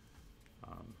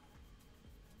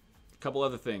 A couple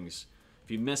other things. If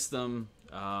you missed them,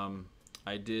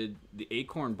 I did the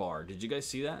Acorn Bar. Did you guys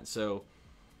see that? So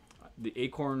the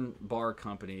Acorn Bar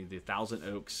Company, the Thousand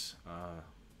Oaks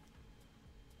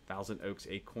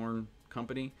Acorn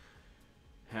Company,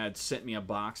 had sent me a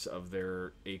box of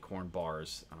their Acorn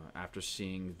bars after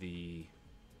seeing the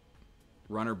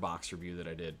runner box review that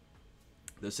I did.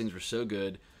 Those things were so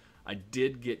good. I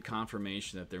did get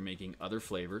confirmation that they're making other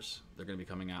flavors. They're going to be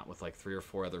coming out with like 3 or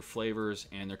 4 other flavors,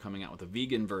 and they're coming out with a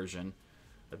vegan version,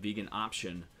 a vegan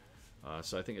option.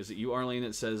 So I think, is it you, Arlene,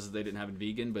 that says they didn't have it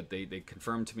vegan, but they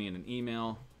confirmed to me in an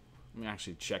email. Let me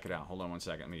actually check it out. Hold on one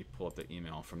second. Let me pull up the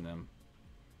email from them.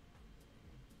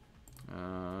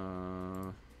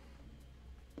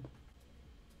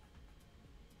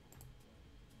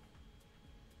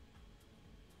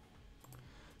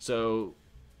 So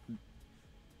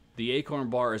the Acorn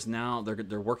Bar is now,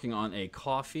 they're working on a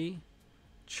coffee,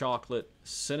 chocolate,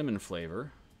 cinnamon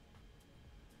flavor.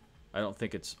 I don't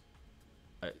think it's,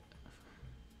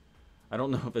 I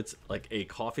don't know if it's like a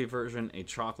coffee version, a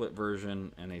chocolate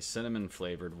version, and a cinnamon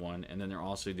flavored one. And then they're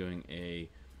also doing a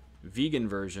vegan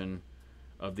version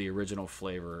of the original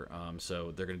flavor.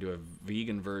 So they're going to do a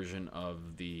vegan version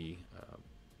of the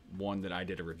one that I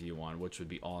did a review on, which would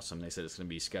be awesome. They said it's going to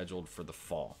be scheduled for the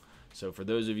fall. So for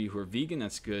those of you who are vegan,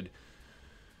 that's good.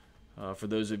 For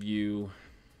those of you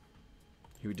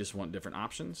who just want different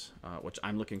options, which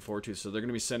I'm looking forward to. So they're going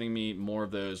to be sending me more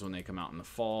of those when they come out in the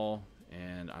fall,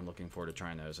 and I'm looking forward to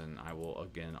trying those. And I will,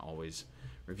 again, always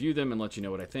review them and let you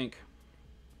know what I think.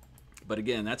 But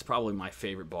again, that's probably my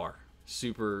favorite bar.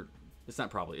 It's not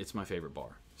probably, it's my favorite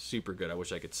bar. Super good. I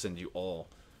wish I could send you all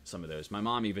some of those. My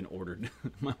mom even ordered,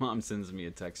 my mom sends me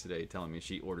a text today telling me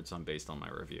she ordered some based on my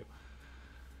review.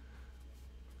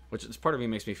 Which is part of me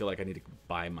makes me feel like I need to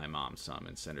buy my mom some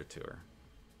and send it to her.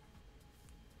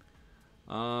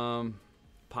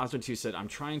 Positive 2 said, I'm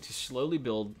trying to slowly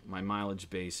build my mileage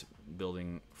base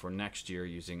building for next year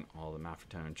using all the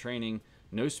Maffetone training.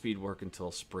 No speed work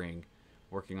until spring.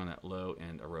 Working on that low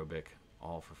end aerobic,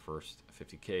 all for first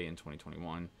 50K in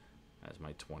 2021 as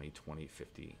my 2020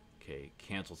 50K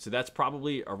canceled. So that's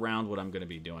probably around what I'm going to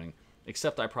be doing,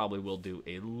 except I probably will do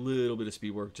a little bit of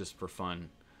speed work just for fun.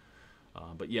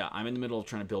 But yeah, I'm in the middle of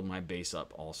trying to build my base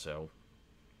up also.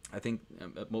 I think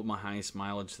my highest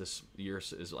mileage this year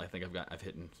is, I think I've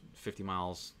hit 50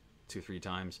 miles 2-3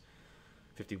 times,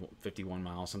 51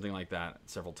 miles, something like that,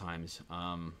 several times.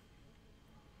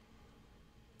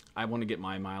 I want to get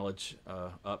my mileage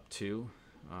up too,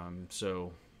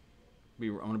 so I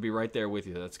want to be right there with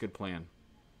you. That's a good plan.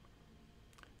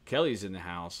 Kelly's in the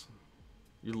house.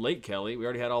 You're late, Kelly. We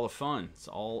already had all the fun. It's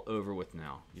all over with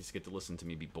now. You just get to listen to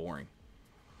me be boring.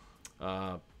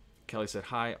 Kelly said,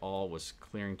 hi, all, was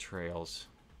clearing trails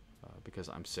because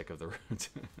I'm sick of the roads.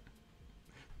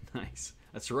 Nice.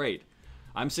 That's right.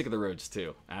 I'm sick of the roads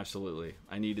too. Absolutely.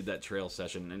 I needed that trail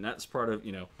session. And that's part of,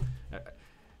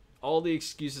 all the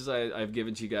excuses I've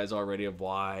given to you guys already of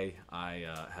why I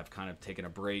have kind of taken a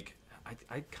break.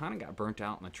 I kind of got burnt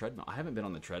out on the treadmill. I haven't been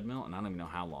on the treadmill, and I don't even know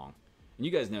how long. And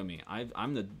you guys know me.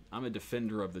 I'm a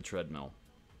defender of the treadmill.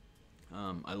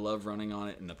 I love running on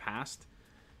it in the past.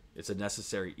 It's a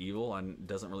necessary evil, and it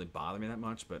doesn't really bother me that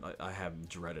much, but I have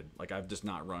dreaded. Like, I've just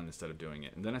not run instead of doing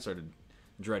it. And then I started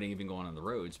dreading even going on the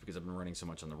roads because I've been running so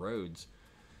much on the roads.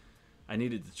 I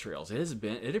needed the trails.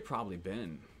 It had probably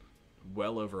been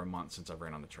well over a month since I've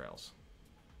ran on the trails.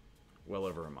 Well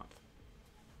over a month.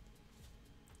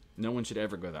 No one should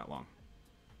ever go that long.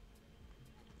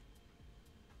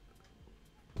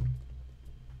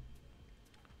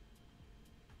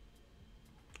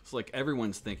 It's like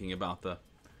everyone's thinking about the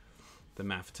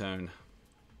Maffetone.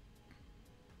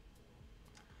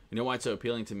 You know why it's so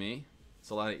appealing to me?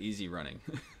 It's a lot of easy running,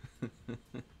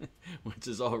 which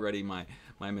is already my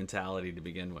mentality to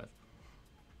begin with.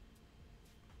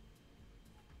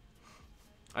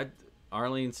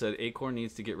 Arlene said Acorn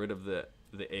needs to get rid of the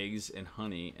eggs and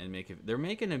honey and make it. They're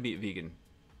making a meat vegan.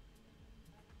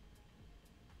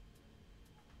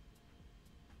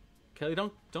 Kelly,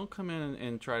 don't come in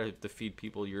and try to feed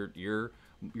people your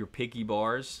piggy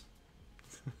bars.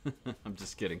 I'm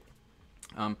just kidding.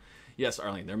 Yes,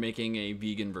 Arlene, they're making a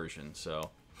vegan version.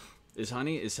 So, is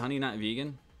honey not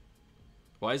vegan?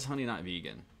 Why is honey not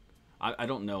vegan? I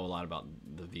don't know a lot about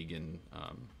the vegan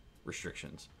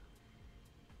restrictions.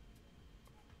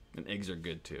 And eggs are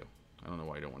good too. I don't know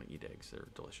why you don't want to eat eggs. They're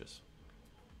delicious.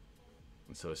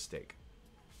 And so is steak.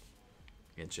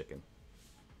 And chicken.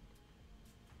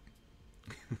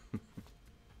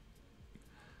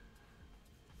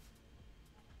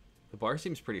 The bar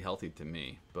seems pretty healthy to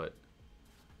me, but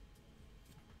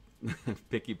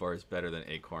Picky Bar is better than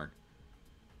Acorn.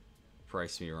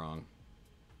 Price me wrong.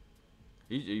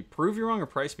 You prove you wrong or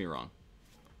price me wrong?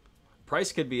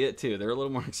 Price could be it too. They're a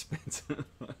little more expensive.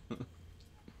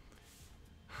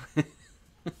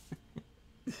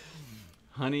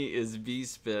 Honey is bee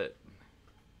spit.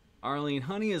 Arlene,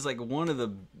 honey is like one of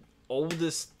the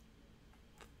oldest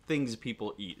things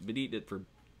people eat. Been eating it for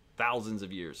thousands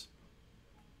of years.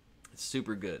 It's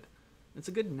super good. It's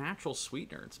a good natural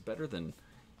sweetener. It's better than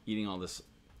eating all this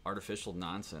artificial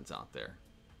nonsense out there.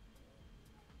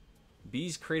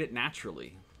 Bees create it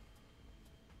naturally.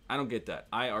 I don't get that.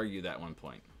 I argue that one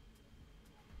point.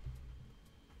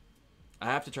 I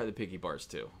have to try the Picky Bars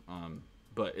too.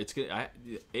 But it's good.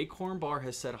 Acorn Bar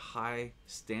has set a high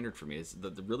standard for me. It's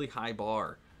the really high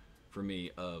bar for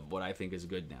me of what I think is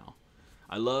good now.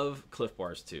 I love Cliff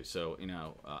Bars too. So,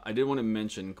 I did want to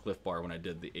mention Cliff Bar when I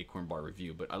did the Acorn Bar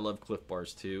review, but I love Cliff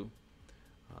Bars too.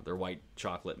 Their white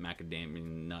chocolate macadamia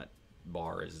nut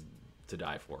bar is to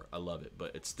die for. I love it,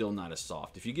 but it's still not as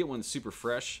soft. If you get one that's super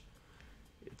fresh,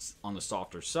 it's on the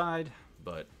softer side,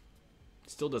 but it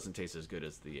still doesn't taste as good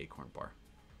as the Acorn Bar.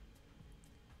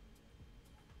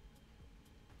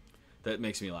 That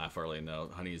makes me laugh, Arlene, though.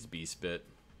 Honey is bee spit.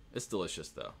 It's delicious,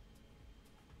 though.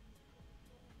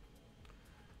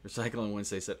 Recycling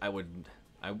Wednesday said,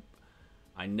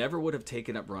 I never would have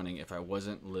taken up running if I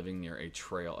wasn't living near a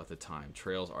trail at the time.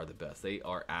 Trails are the best. They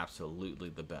are absolutely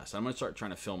the best. I'm going to start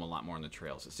trying to film a lot more on the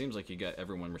trails. It seems like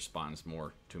everyone responds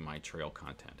more to my trail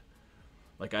content.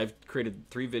 Like, I've created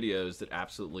 3 videos that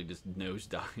absolutely just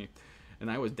nosedived. And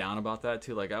I was down about that,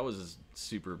 too. Like, I was a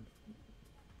super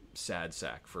sad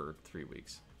sack for 3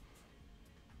 weeks.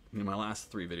 My last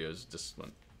 3 videos just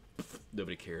went,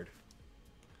 nobody cared.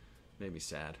 Made me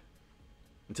sad.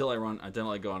 Until I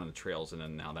go on the trails, and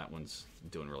then now that one's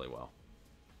doing really well.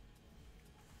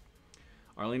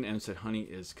 Arlene M said honey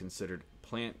is considered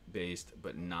plant-based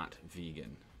but not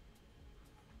vegan.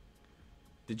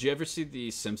 Did you ever see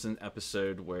the Simpsons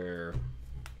episode where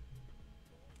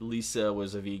Lisa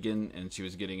was a vegan, and she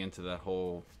was getting into that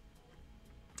whole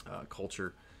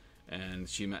culture, and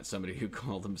she met somebody who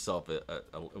called himself it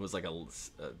was like a what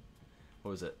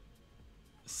was it,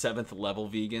 7th level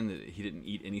vegan, that he didn't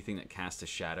eat anything that cast a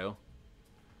shadow.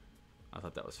 I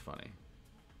thought that was funny.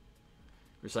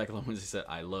 Recycle Wednesday said,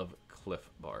 I love Cliff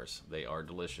Bars. They are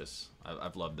delicious.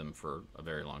 I've loved them for a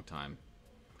very long time.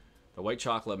 The white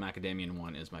chocolate macadamia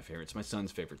one is my favorite. It's my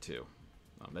son's favorite too.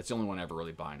 That's the only one I ever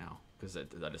really buy now, because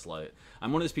I just love it.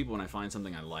 I'm one of those people, when I find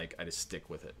something I like, I just stick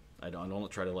with it. I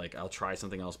don't try to, like, I'll try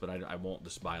something else, but I won't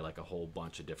just buy like a whole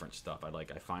bunch of different stuff. I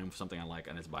find something I like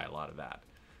and I just buy a lot of that.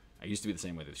 I used to be the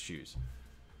same way with shoes.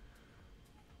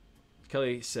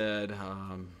 Kelly said,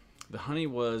 the honey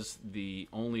was the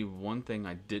only one thing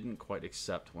I didn't quite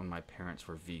accept when my parents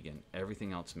were vegan.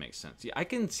 Everything else makes sense. Yeah, I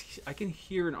can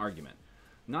hear an argument.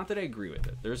 Not that I agree with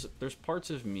it. There's parts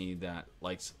of me that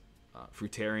likes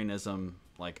fruitarianism.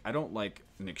 Like, I don't like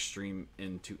an extreme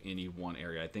into any one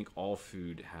area. I think all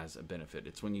food has a benefit.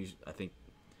 It's when I think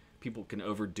people can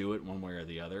overdo it one way or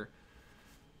the other.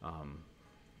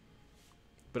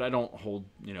 But I don't hold,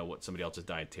 what somebody else's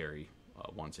dietary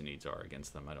wants and needs are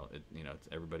against them. I don't,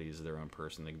 everybody is their own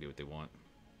person. They can do what they want.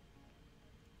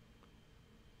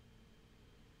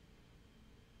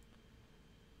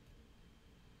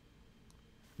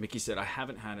 Mickey said, I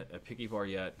haven't had a picky bar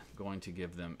yet. Going to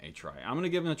give them a try. I'm going to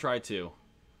give them a try too.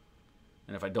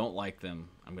 And if I don't like them,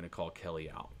 I'm going to call Kelly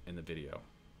out in the video.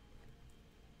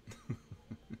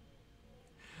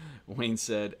 Wayne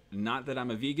said, not that I'm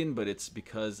a vegan, but it's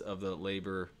because of the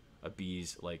labor of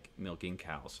bees, like milking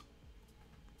cows.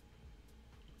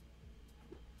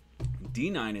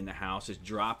 D9 in the house is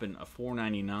dropping a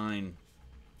 $4.99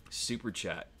 super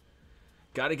chat.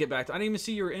 Got to get back to... I didn't even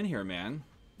see you were in here, man.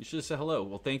 You should have said hello.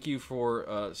 Well, thank you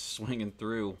for swinging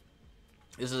through.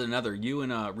 This is another. You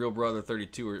and Real Brother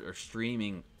 32 are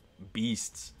streaming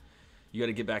beasts. You got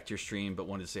to get back to your stream, but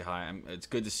wanted to say hi. It's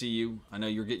good to see you. I know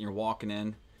you're getting your walking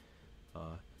in.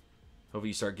 Hopefully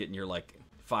you start getting your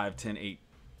 5, 10, 8,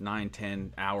 9,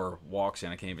 10 hour walks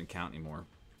in. I can't even count anymore.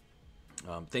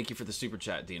 Thank you for the super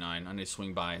chat, D9. I need to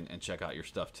swing by and check out your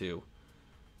stuff too.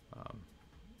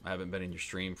 I haven't been in your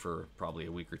stream for probably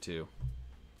a week or two.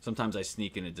 Sometimes I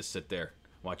sneak in and just sit there,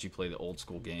 watch you play the old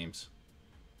school games.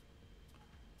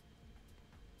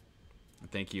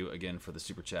 Thank you again for the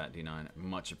super chat, D9.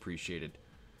 Much appreciated.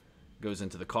 Goes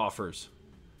into the coffers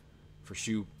for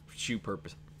shoe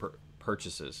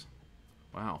purchases.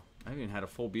 Wow, I haven't even had a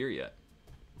full beer yet.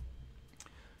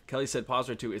 Kelly said,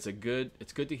 Positive too. It's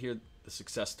good to hear the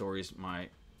success stories. My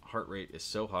heart rate is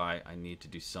so high. I need to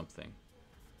do something.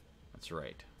 That's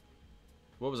right.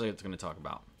 What was I going to talk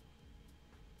about?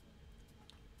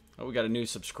 Oh, we got a new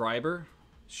subscriber.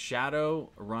 Shadow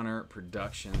Runner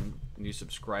Production. New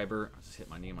subscriber. I just hit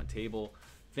my knee on my table.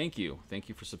 Thank you. Thank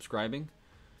you for subscribing.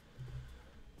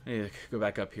 I need to go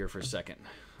back up here for a second.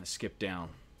 I skipped down.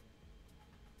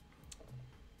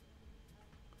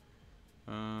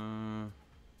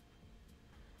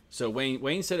 So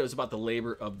Wayne said it was about the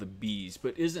labor of the bees,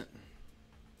 but isn't...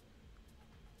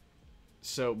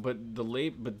 So, but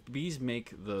bees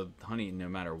make the honey no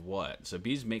matter what. So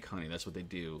bees make honey. That's what they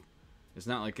do. It's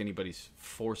not like anybody's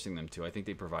forcing them to. I think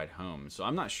they provide homes. So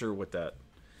I'm not sure what that...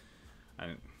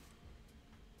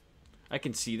 I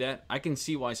can see that. I can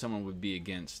see why someone would be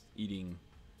against eating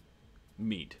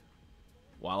meat.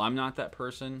 While I'm not that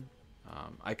person,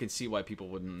 I could see why people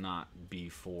would not be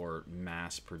for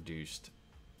mass-produced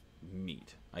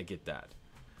meat. I get that.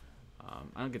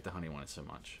 I don't get the honey one so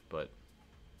much, but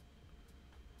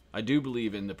I do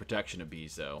believe in the protection of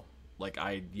bees, though. Like,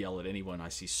 I yell at anyone I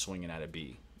see swinging at a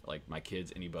bee. Like, my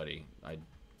kids, anybody, I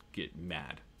get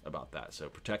mad about that. So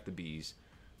protect the bees.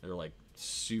 They're, like,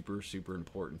 super, super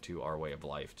important to our way of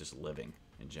life, just living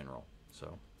in general.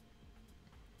 So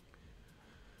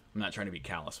I'm not trying to be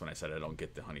callous when I said I don't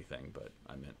get the honey thing, but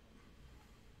I meant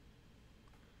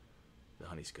the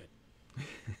honey's good.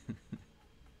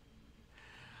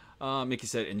 Mickey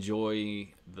said, enjoy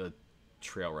the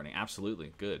trail running.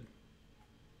 Absolutely. Good.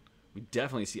 We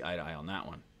definitely see eye to eye on that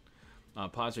one.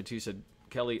 Positive 2 said,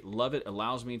 Kelly, love it.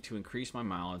 Allows me to increase my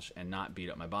mileage and not beat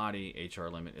up my body. HR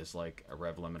limit is like a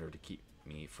rev limiter to keep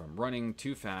me from running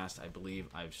too fast. I believe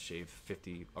I've shaved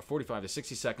 50 or 45 to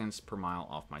 60 seconds per mile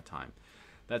off my time.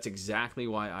 That's exactly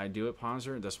why I do it,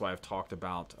 Ponzer. That's why I've talked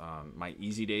about my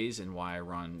easy days and why I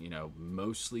run,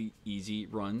 mostly easy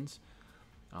runs.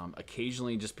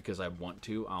 Occasionally, just because I want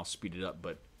to, I'll speed it up.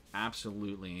 But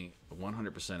absolutely,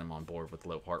 100% I'm on board with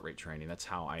low heart rate training. That's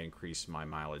how I increase my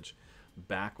mileage.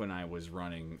 Back when I was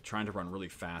trying to run really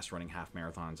fast, running half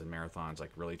marathons and marathons,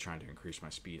 like really trying to increase my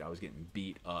speed, I was getting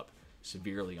beat up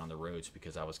severely on the roads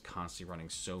because I was constantly running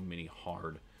so many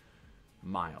hard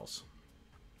miles.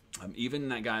 Even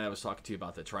that guy that I was talking to you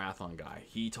about, the triathlon guy,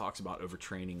 he talks about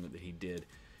overtraining that he did,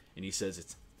 and he says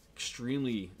it's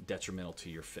extremely detrimental to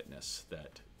your fitness,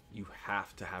 that you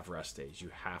have to have rest days, you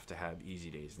have to have easy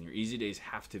days, and your easy days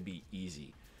have to be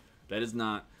easy. That is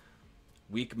not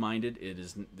weak-minded. It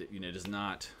is, it is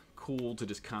not cool to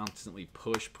just constantly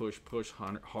push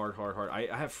hard. I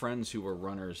have friends who were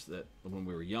runners that when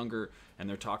we were younger, and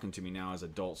they're talking to me now as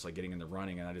adults, like getting into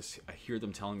running, and I hear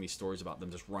them telling me stories about them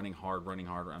just running hard.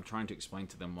 I'm trying to explain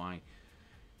to them why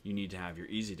you need to have your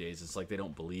easy days. It's like they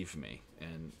don't believe me,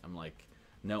 and I'm like,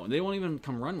 no, and they won't even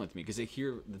come run with me because they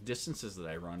hear the distances that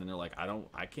I run, and they're like,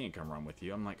 I can't come run with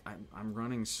you. I'm like, I'm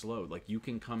running slow. Like, you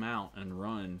can come out and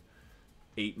run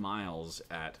 8 miles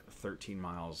at 13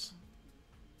 minutes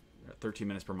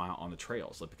per mile on the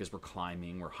trails, like, because we're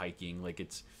climbing, we're hiking, like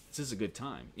this is a good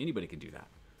time. Anybody can do that.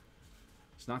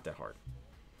 It's not that hard.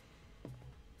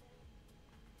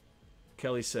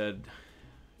 Kelly said,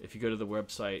 if you go to the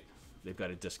website, they've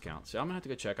got a discount. So I'm gonna have to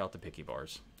go check out the picky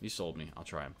bars. You sold me. I'll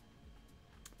try them.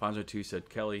 Ponzo2 said,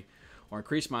 Kelly, or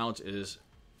increased mileage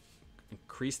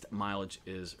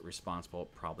is responsible,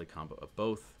 probably combo of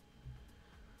both.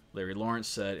 Larry Lawrence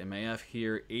said, MAF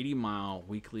here, 80-mile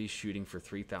weekly shooting for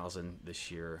 3,000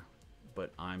 this year,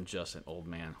 but I'm just an old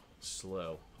man.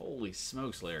 Slow. Holy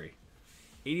smokes, Larry.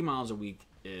 80 miles a week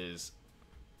is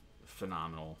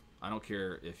phenomenal. I don't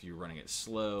care if you're running it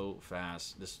slow,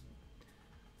 fast.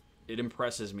 It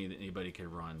impresses me that anybody can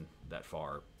run that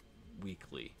far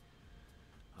weekly,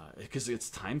 because it's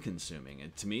time consuming.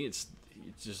 And to me, it's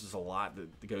just a lot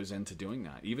that goes into doing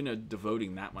that. Even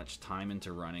devoting that much time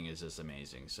into running is just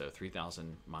amazing. So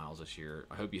 3,000 miles this year.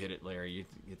 I hope you hit it, Larry. You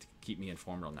get to keep me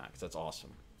informed on that, because that's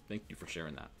awesome. Thank you for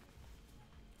sharing that.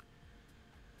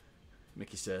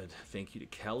 Mickey said, thank you to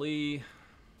Kelly.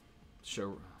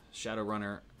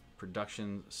 Shadowrunner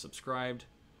Production subscribed.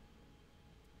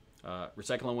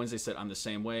 Recycle on Wednesday said, I'm the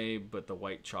same way, but the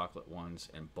white chocolate ones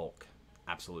in bulk.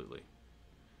 Absolutely.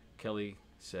 Kelly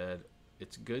said,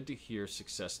 it's good to hear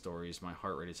success stories. My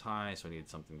heart rate is high, so I need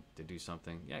something to do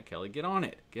something. Yeah, Kelly, get on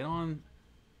it. Get on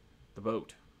the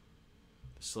boat.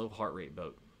 The slow heart rate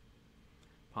boat.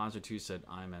 Ponzo2 said,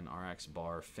 I'm an RX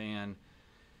bar fan.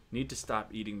 Need to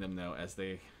stop eating them, though, as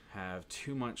they have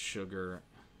too much sugar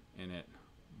in it.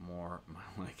 More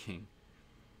my liking.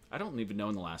 I don't even know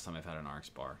when the last time I've had an RX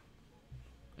bar.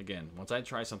 Again, once I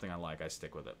try something I like, I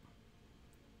stick with it.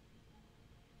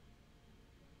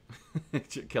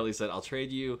 Kelly said, I'll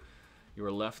trade you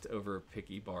your leftover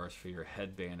picky bars for your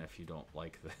headband if you don't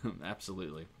like them.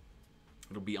 Absolutely.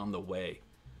 It'll be on the way.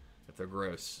 If they're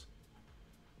gross,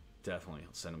 definitely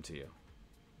I'll send them to you.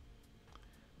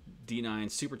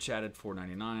 D9 super chatted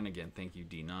 $4.99. Again, thank you,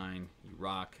 D9. You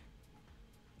rock.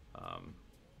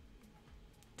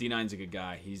 D9's a good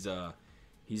guy. He's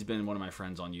been one of my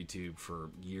friends on YouTube for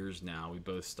years now. We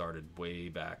both started way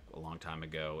back a long time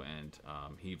ago, and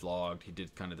he vlogged. He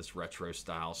did kind of this retro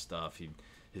style stuff.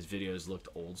 His videos looked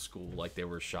old school, like they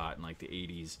were shot in like the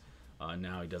 80s.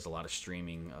 Now he does a lot of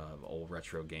streaming of old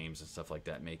retro games and stuff like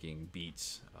that, making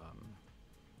beats.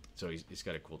 So he's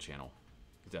got a cool channel.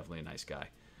 He's definitely a nice guy.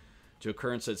 Joe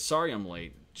Curran said, sorry I'm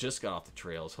late. Just got off the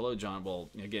trails. Hello, John. Well,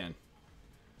 again,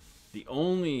 the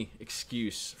only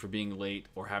excuse for being late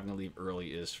or having to leave early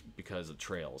is because of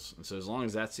trails. And so as long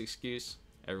as that's the excuse,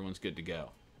 everyone's good to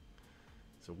go.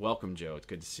 So welcome, Joe. It's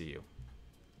good to see you.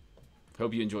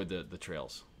 Hope you enjoyed the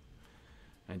trails.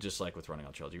 And just like with running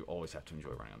on trails, you always have to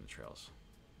enjoy running on the trails.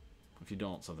 If you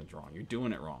don't, something's wrong. You're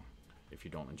doing it wrong if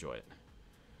you don't enjoy it.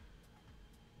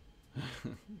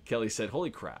 Kelly said,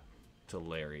 holy crap, to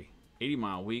Larry.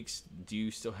 80-mile weeks, do you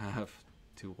still have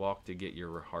to walk to get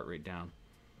your heart rate down?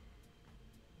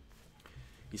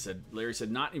 He said, Larry said,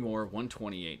 not anymore,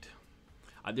 128.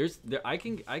 I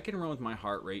can run with my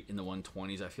heart rate in the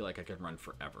 120s. I feel like I could run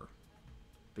forever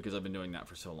because I've been doing that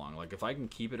for so long. Like, if I can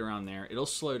keep it around there, it'll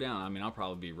slow down. I mean, I'll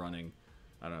probably be running,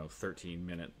 I don't know,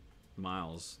 13-minute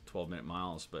miles, 12-minute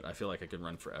miles, but I feel like I could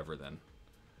run forever then.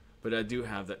 But I do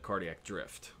have that cardiac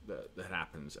drift that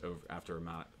happens after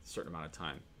a certain amount of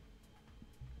time.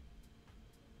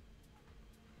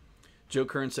 Joe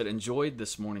Kern said, enjoyed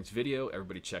this morning's video.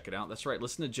 Everybody check it out. That's right.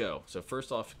 Listen to Joe. So first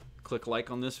off, click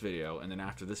like on this video. And then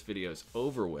after this video is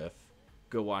over with,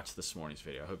 go watch this morning's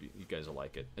video. I hope you guys will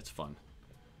like it. It's fun.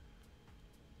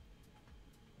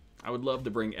 I would love to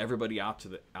bring everybody out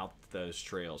those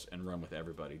trails and run with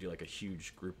everybody. Do like a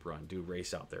huge group run. Do a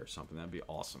race out there or something. That'd be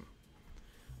awesome.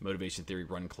 Motivation Theory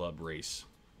Run Club race.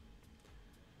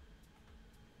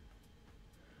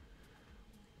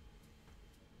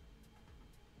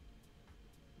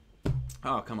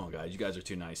 Oh, come on, guys. You guys are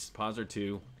too nice. Positor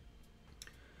 2,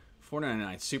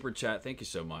 4.99 super chat. Thank you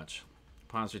so much.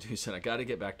 Positor 2 said, I got to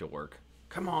get back to work.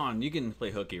 Come on, you can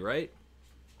play hooky, right?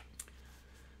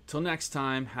 Till next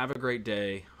time, have a great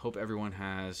day. Hope everyone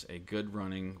has a good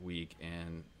running week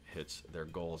and hits their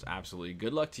goals. Absolutely.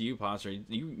 Good luck to you, Positor.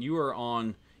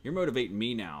 You're motivating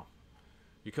me now.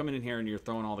 You're coming in here and you're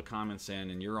throwing all the comments in,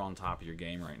 and you're on top of your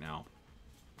game right now.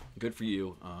 Good for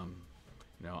you.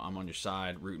 You know, I'm on your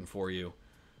side, rooting for you.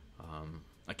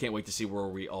 I can't wait to see where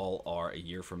we all are a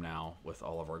year from now with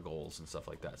all of our goals and stuff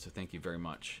like that. So thank you very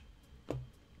much.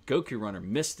 Goku Runner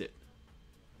missed it.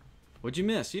 What'd you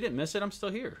miss? You didn't miss it. I'm still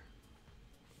here.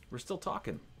 We're still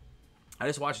talking. I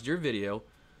just watched your video,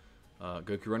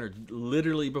 Goku Runner,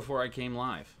 literally before I came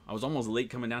live. I was almost late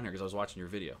coming down here because I was watching your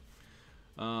video.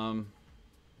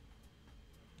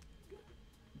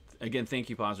 Again, thank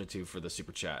you, Positive, for the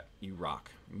super chat. You rock.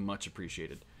 Much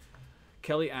appreciated.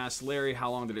 Kelly asked, Larry,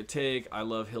 how long did it take? I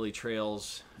love hilly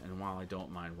trails, and while I don't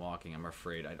mind walking, I'm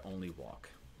afraid I'd only walk.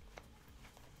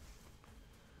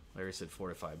 Larry said 4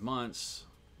 to 5 months.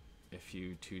 If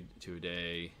you two a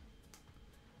day,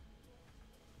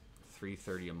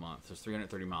 330 a month. So it's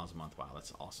 330 miles a month. Wow,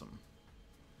 that's awesome.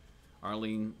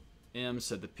 Arlene M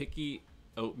said the picky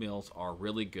oatmeals are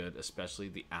really good, especially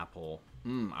the apple.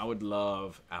 I would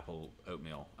love apple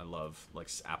oatmeal. I love like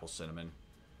apple cinnamon.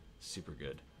 Super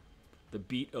good. The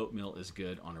beet oatmeal is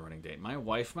good on a running day. My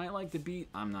wife might like the beet.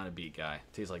 I'm not a beet guy.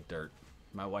 Tastes like dirt.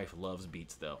 My wife loves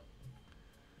beets though.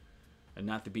 And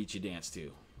not the beets you dance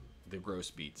to. The gross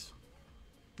beets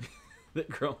that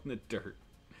grow in the dirt.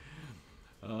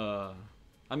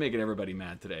 I'm making everybody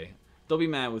mad today. They'll be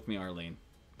mad with me, Arlene.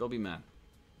 They'll be mad.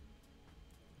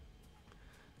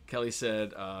 Kelly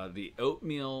said, the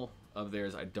oatmeal of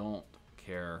theirs I don't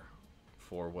care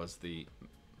for was the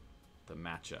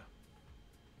matcha.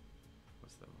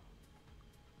 What's the...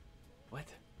 What?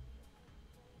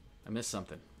 I missed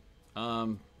something.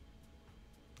 You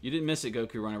didn't miss it,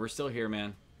 Goku Runner. We're still here,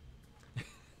 man.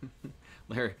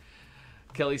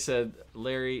 Kelly said,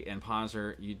 Larry and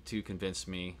Poser, you two convinced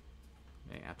me.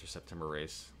 After September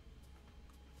race.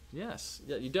 Yes.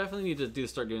 Yeah, you definitely need to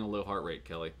start doing a low heart rate,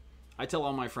 Kelly. I tell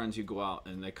all my friends who go out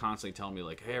and they constantly tell me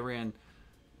like, hey, I ran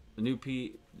a new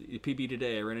PB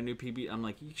today. I ran a new PB. I'm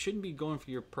like, you shouldn't be going for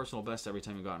your personal best every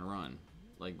time you go out and run.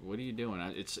 Like, what are you doing?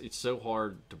 It's so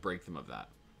hard to break them of that.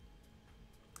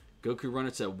 Goku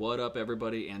Runner said, what up,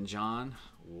 everybody? And John,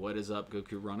 what is up,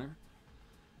 Goku Runner?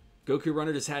 Goku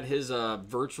Runner just had his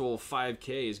virtual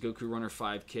 5K, his Goku Runner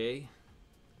 5K.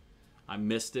 I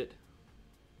missed it.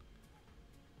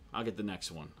 I'll get the next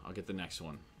one.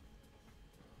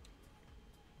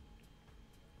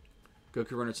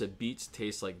 Goku Runner said, beets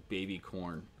taste like baby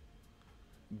corn.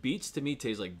 Beets to me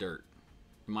taste like dirt.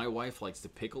 My wife likes the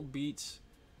pickled beets.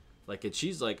 Like, and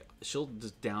she's like, she'll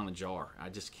just down a jar. I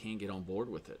just can't get on board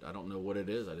with it. I don't know what it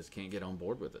is. I just can't get on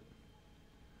board with it.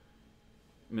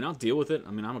 I mean, I'll deal with it.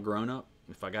 I mean, I'm a grown-up.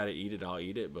 If I got to eat it, I'll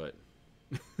eat it, but...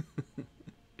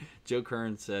 Joe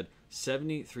Kern said,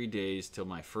 73 days till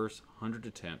my first 100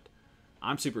 attempt.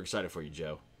 I'm super excited for you,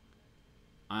 Joe.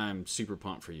 I'm super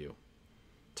pumped for you.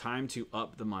 Time to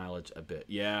up the mileage a bit.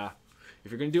 Yeah,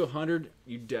 if you're going to do 100,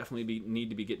 you definitely need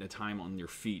to be getting a time on your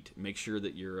feet. Make sure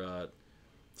that you're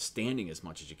standing as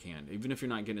much as you can. Even if you're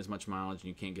not getting as much mileage and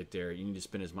you can't get there, you need to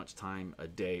spend as much time a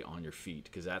day on your feet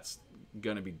because that's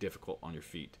going to be difficult on your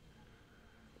feet.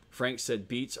 Frank said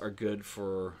beets are good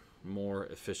for more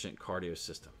efficient cardio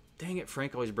system. Dang it,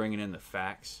 Frank always bringing in the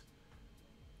facts.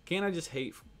 Can't I just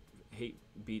hate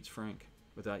beets, Frank,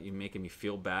 without you making me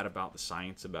feel bad about the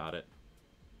science about it?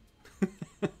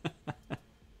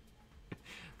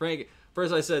 Frank,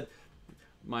 first I said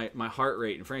my heart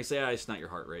rate, and Frank said, it's not your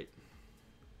heart rate.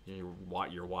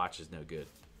 Your watch is no good.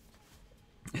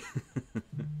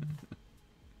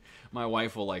 My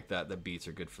wife will like that. The beets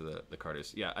are good for the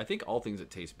cardio. Yeah, I think all things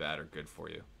that taste bad are good for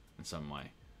you in some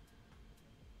way.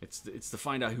 It's to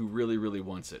find out who really, really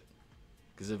wants it.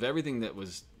 Because if everything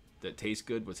that tastes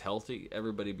good was healthy,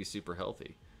 everybody would be super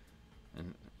healthy.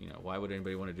 And, you know, why would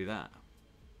anybody want to do that?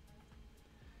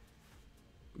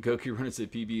 Goku Runner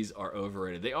said PBs are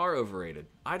overrated. They are overrated.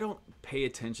 I don't pay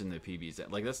attention to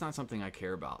PBs. Like, that's not something I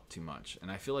care about too much.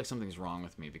 And I feel like something's wrong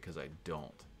with me because I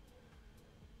don't.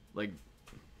 Like,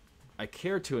 I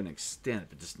care to an extent,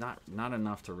 but just not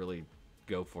enough to really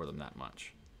go for them that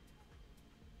much.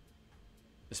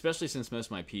 Especially since most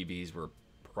of my PBs were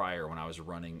prior when I was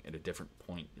running at a different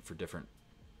point for different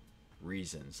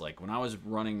reasons. Like when I was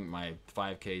running my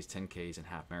 5Ks, 10Ks, and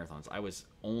half marathons, I was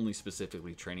only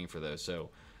specifically training for those.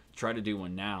 So try to do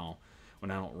one now when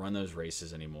I don't run those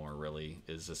races anymore really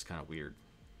is just kind of weird.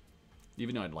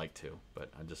 even though I'd like to, but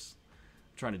I'm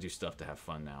trying to do stuff to have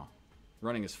fun now.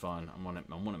 Running is fun. I want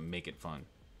to make it fun,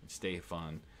 stay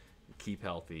fun, keep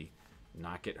healthy,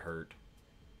 not get hurt,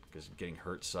 because getting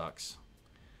hurt sucks.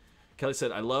 Kelly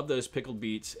said, I love those pickled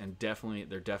beets, and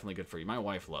they're definitely good for you. My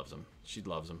wife loves them. She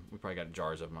loves them. We probably got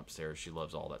jars of them upstairs. She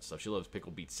loves all that stuff. She loves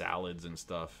pickled beet salads and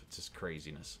stuff. It's just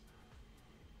craziness.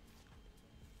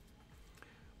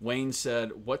 Wayne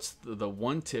said, what's the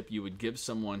one tip you would give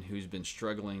someone who's been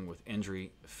struggling with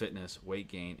injury, fitness, weight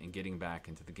gain, and getting back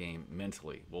into the game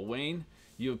mentally? Well, Wayne,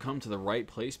 you have come to the right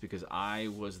place, because I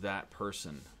was that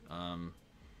person.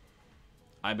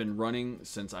 I've been running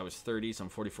since I was 30, so I'm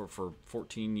 44 for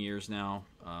 14 years now.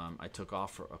 I took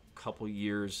off for a couple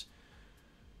years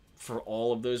for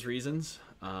all of those reasons.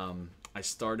 I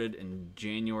started in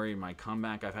January, my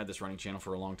comeback. I've had this running channel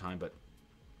for a long time, but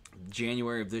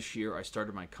January of this year, I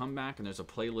started my comeback, and there's a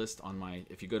playlist on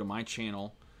if you go to my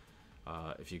channel,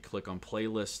 if you click on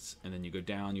playlists, and then you go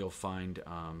down, you'll find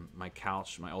my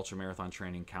ultra marathon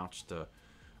training, couch to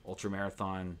ultra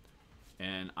marathon.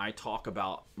 And I talk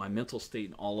about my mental state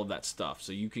and all of that stuff.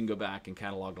 So you can go back and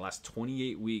catalog the last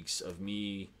 28 weeks of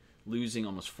me losing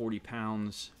almost 40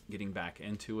 pounds, getting back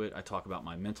into it. I talk about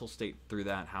my mental state through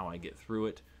that, how I get through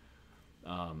it.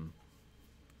 The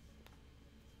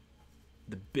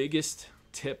biggest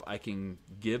tip I can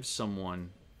give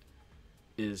someone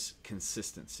is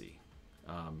consistency.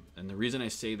 And the reason I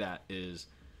say that is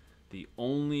the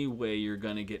only way you're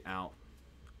going to get out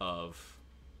of,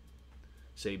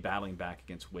 say, battling back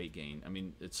against weight gain. I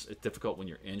mean, it's difficult when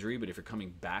you're injured, but if you're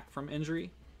coming back from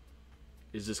injury,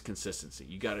 is this consistency.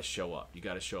 You got to show up. You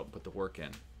got to show up and put the work in.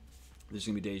 There's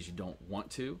going to be days you don't want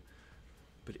to,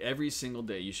 but every single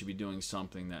day you should be doing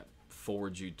something that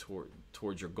forwards you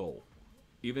towards your goal,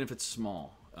 even if it's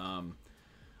small.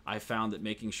 I found that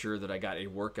making sure that I got a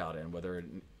workout in,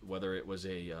 whether it was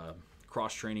a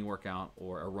cross-training workout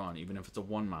or a run, even if it's a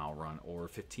 1 mile run or a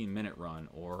 15-minute run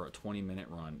or a 20-minute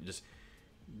run, just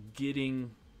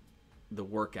getting the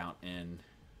workout in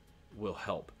will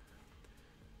help.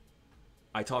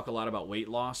 I talk a lot about weight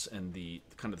loss and the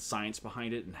kind of the science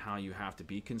behind it and how you have to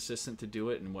be consistent to do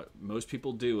it. And what most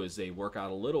people do is they work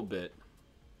out a little bit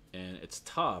and it's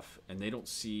tough and they don't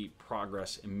see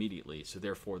progress immediately. So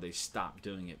therefore they stop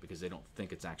doing it because they don't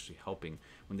think it's actually helping.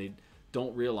 When they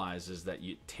don't realize is that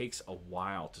it takes a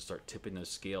while to start tipping those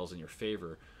scales in your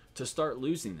favor, to start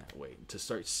losing that weight, to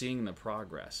start seeing the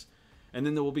progress. And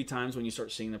then there will be times when you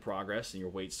start seeing the progress and your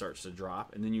weight starts to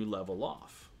drop and then you level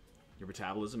off. Your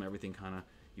metabolism, everything kind of,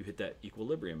 you hit that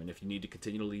equilibrium. And if you need to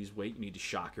continue to lose weight, you need to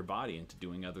shock your body into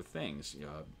doing other things.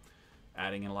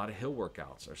 Adding in a lot of hill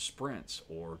workouts or sprints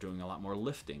or doing a lot more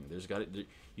lifting.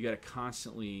 You got to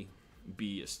constantly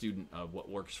be a student of what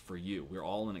works for you. We're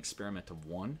all an experiment of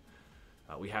one.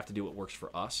 We have to do what works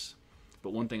for us.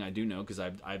 But one thing I do know, because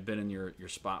I've been in your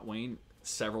spot, Wayne,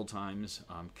 several times,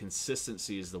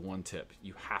 consistency is the one tip.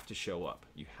 You have to show up.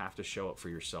 You have to show up for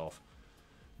yourself.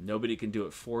 Nobody can do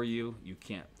it for you. You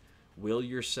can't will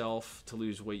yourself to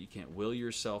lose weight. You can't will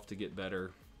yourself to get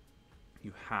better.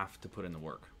 You have to put in the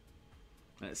work.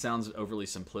 And it sounds overly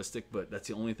simplistic, but that's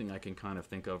the only thing I can kind of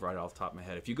think of right off the top of my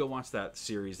head. If you go watch that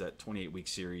series, that 28-week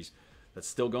series, that's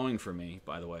still going for me,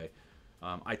 by the way,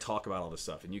 I talk about all this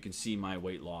stuff, and you can see my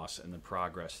weight loss and the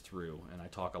progress through, and I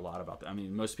talk a lot about that. I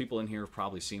mean, most people in here have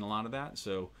probably seen a lot of that,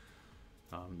 so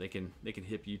they can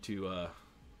hip you to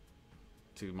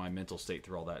my mental state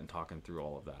through all that and talking through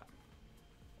all of that.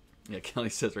 Yeah, Kelly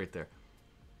says right there.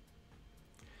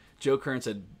 Joe Kern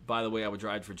said, by the way, I would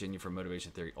drive to Virginia for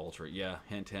Motivation Theory Ultra. Yeah,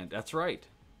 hint, hint. That's right.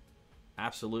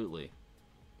 Absolutely.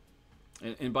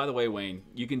 And by the way, Wayne,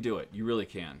 you can do it. You really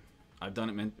can. I've done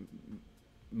it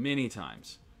many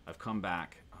times. I've come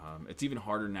back. It's even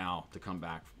harder now to come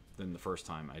back than the first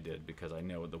time I did because I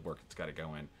know the work that's got to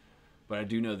go in. But I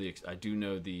do know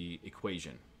the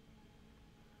equation.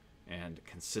 And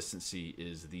consistency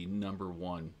is the number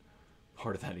one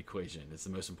part of that equation. It's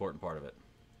the most important part of it.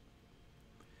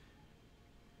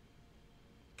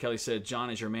 Kelly said,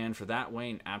 John is your man for that,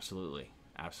 Wayne. Absolutely.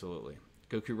 Absolutely.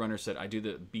 Goku Runner said, I do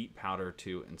the beet powder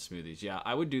too in smoothies. Yeah,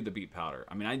 I would do the beet powder.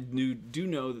 I mean, I do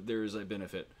know that there is a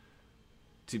benefit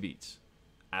to beets.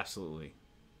 Absolutely.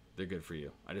 They're good for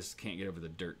you. I just can't get over the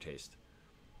dirt taste,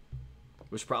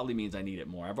 which probably means I need it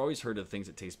more. I've always heard of things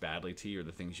that taste badly to you are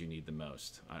the things you need the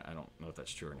most. I don't know if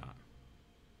that's true or not.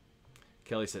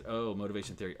 Kelly said, oh,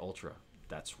 Motivation Theory Ultra.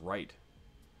 That's right.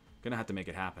 Gonna have to make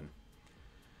it happen.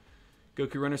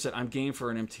 Goku Runner said, I'm game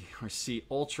for an MTRC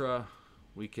Ultra.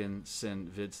 We can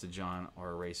send vids to John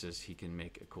or races. He can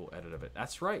make a cool edit of it.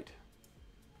 That's right.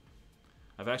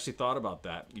 I've actually thought about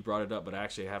that. You brought it up, but I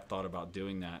actually have thought about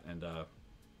doing that. And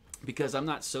because I'm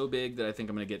not so big that I think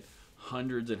I'm going to get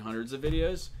hundreds and hundreds of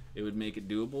videos. It would make it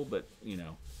doable, but you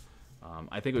know,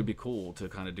 I think it would be cool to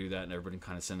kind of do that, and everybody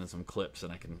kind of send in some clips,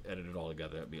 and I can edit it all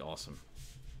together. That'd be awesome.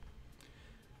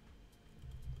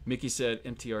 Mickey said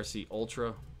MTRC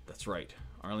Ultra. That's right.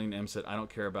 Arlene M said, I don't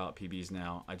care about PBs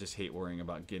now. I just hate worrying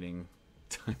about getting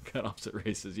time cutoffs at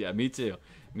races. Yeah, me too.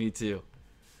 Me too.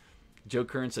 Joe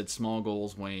Kern said small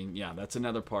goals, Wayne. Yeah, that's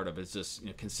another part of it. It's just, you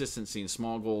know, consistency and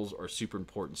small goals are super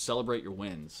important. Celebrate your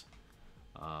wins.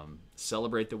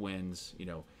 Celebrate the wins. You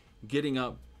know, getting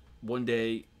up one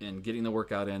day and getting the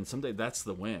workout in, someday that's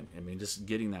the win. I mean, just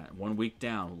getting that 1 week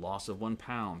down, loss of 1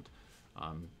 pound,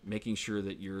 making sure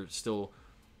that you're still,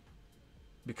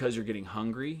 because you're getting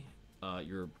hungry,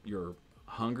 your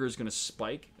hunger is going to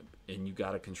spike, and you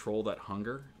got to control that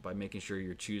hunger by making sure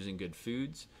you're choosing good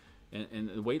foods, and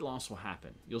the weight loss will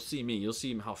happen. You'll see me. You'll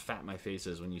see how fat my face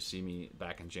is when you see me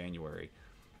back in January.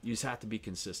 You just have to be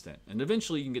consistent, and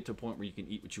eventually you can get to a point where you can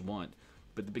eat what you want.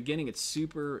 But at the beginning, it's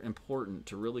super important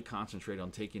to really concentrate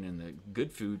on taking in the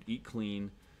good food, eat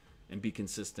clean, and be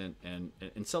consistent, and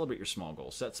celebrate your small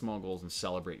goals. Set small goals and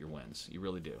celebrate your wins. You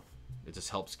really do. It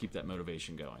just helps keep that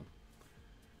motivation going.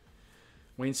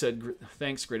 Wayne said,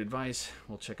 thanks, great advice.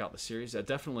 We'll check out the series.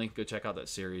 Definitely go check out that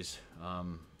series.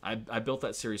 I built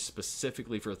that series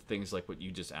specifically for things like what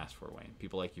you just asked for, Wayne.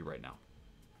 People like you right now.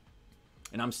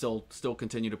 And I'm still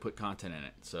continue to put content in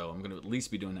it. So I'm going to at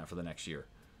least be doing that for the next year.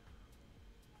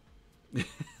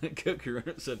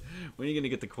 Goku said, when are you going to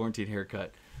get the quarantine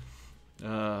haircut?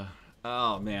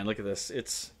 Oh, man, look at this.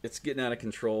 It's getting out of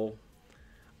control.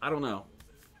 I don't know.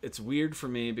 It's weird for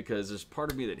me because there's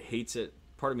part of me that hates it,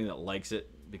 part of me that likes it,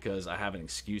 because I have an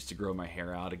excuse to grow my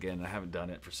hair out again. I haven't done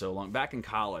it for so long. Back in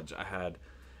college,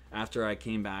 after I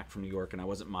came back from New York and I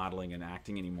wasn't modeling and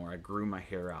acting anymore, I grew my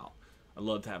hair out. I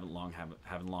loved having long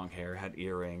hair. I had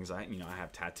earrings. I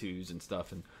have tattoos and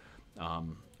stuff, and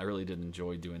I really did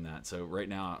enjoy doing that. So right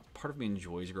now, part of me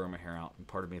enjoys growing my hair out, and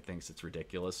part of me thinks it's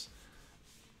ridiculous.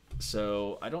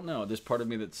 So I don't know. There's part of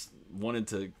me that's wanted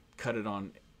to cut it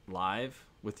on live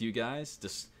with you guys,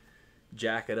 just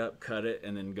jack it up, cut it,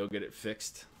 and then go get it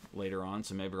fixed later on.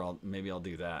 So maybe I'll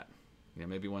do that. You know,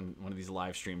 maybe one of these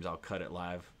live streams I'll cut it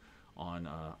live on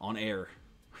air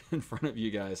in front of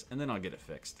you guys, and then I'll get it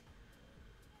fixed.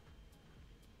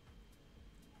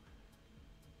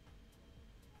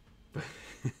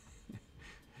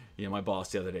 Yeah, my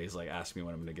boss the other day is like, asked me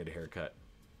when I'm going to get a haircut.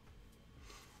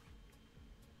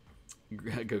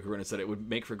 Goku Runa said it would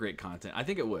make for great content. I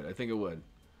think it would.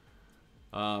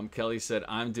 Kelly said,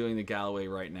 I'm doing the Galloway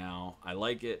right now. I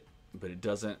like it, but it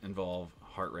doesn't involve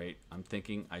heart rate. I'm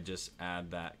thinking I just add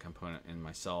that component in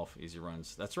myself. Easy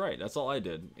runs. That's right. That's all I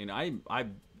did. You know,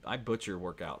 I butcher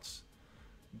workouts,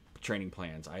 training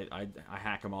plans. I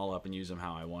hack them all up and use them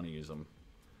how I want to use them.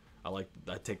 I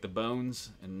take the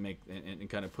bones and and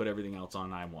kind of put everything else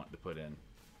on I want to put in.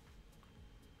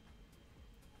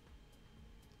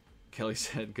 Kelly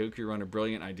said, Goku Run, a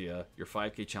brilliant idea. Your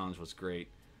 5K challenge was great.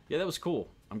 Yeah, that was cool.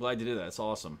 I'm glad you did that. That's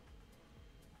awesome.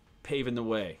 Paving the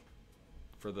way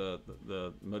for the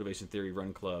Motivation Theory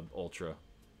Run Club Ultra.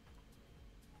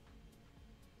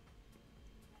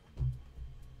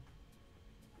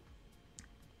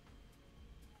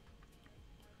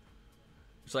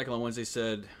 Cycle on Wednesday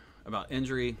said about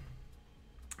injury,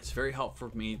 it's very helpful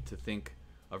for me to think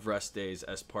of rest days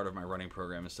as part of my running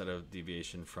program instead of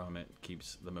deviation from it.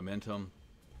 Keeps the momentum.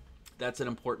 That's an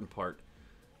important part.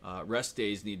 Rest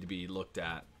days need to be looked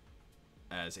at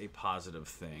as a positive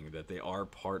thing, that they are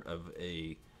part of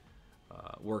a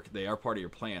they are part of your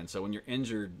plan. So when you're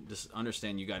injured, just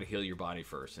understand you got to heal your body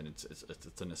first, and it's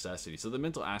a necessity. So the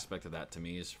mental aspect of that to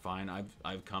me is fine.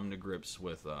 I've come to grips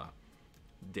with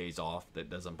days off. That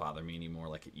doesn't bother me anymore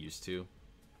like it used to.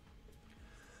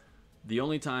 The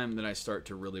only time that I start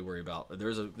to really worry about,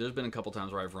 there's been a couple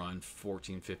times where I've run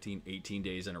 14, 15, 18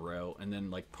 days in a row, and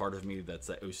then like part of me, that's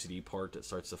that OCD part that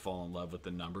starts to fall in love with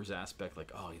the numbers aspect,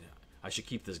 like, oh, you know, I should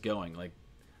keep this going. Like,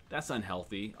 that's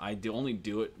unhealthy. Only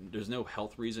do it. There's no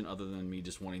health reason other than me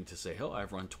just wanting to say, oh,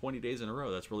 I've run 20 days in a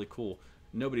row. That's really cool.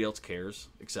 Nobody else cares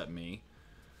except me.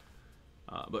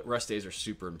 But rest days are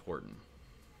super important.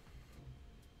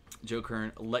 Joe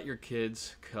Kern, let your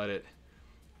kids cut it,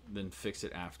 then fix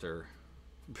it after.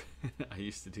 I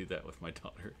used to do that with my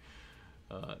daughter.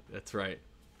 That's right.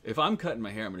 If I'm cutting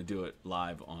my hair, I'm going to do it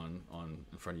live on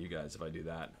in front of you guys if I do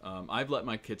that. I've let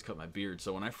my kids cut my beard.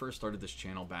 So when I first started this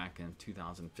channel back in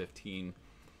 2015,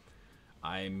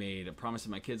 I made a promise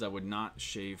to my kids I would not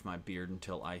shave my beard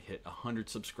until I hit 100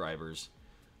 subscribers.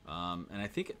 And I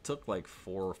think it took like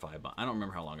 4 or 5 months. I don't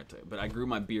remember how long it took, but I grew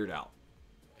my beard out.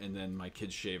 and then my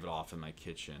kids shave it off in my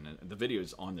kitchen. And the video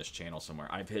is on this channel somewhere.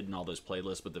 I've hidden all those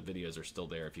playlists, but the videos are still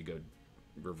there. If you go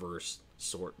reverse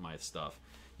sort my stuff,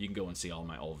 you can go and see all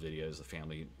my old videos, the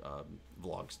family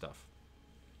vlog stuff.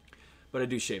 But I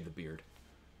do shave the beard.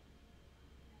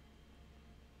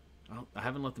 I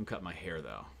haven't let them cut my hair,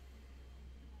 though.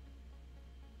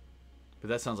 But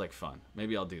that sounds like fun.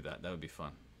 Maybe I'll do that. That would be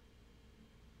fun.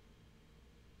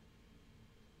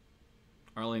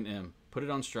 Arlene M. Put it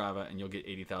on Strava and you'll get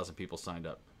 80,000 people signed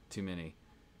up. Too many.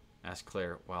 Ask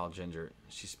Claire, Wild Ginger.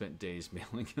 She spent days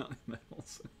mailing out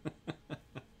medals.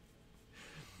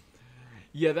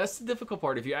 Yeah, that's the difficult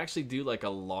part. If you actually do like a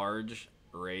large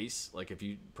race, like if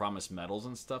you promise medals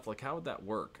and stuff, like how would that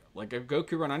work? Like a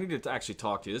Goku run, I need to actually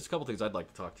talk to you. There's a couple things I'd like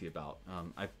to talk to you about.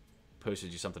 I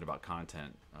posted you something about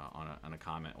content on a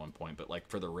comment at one point, but like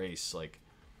for the race, like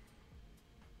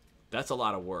that's a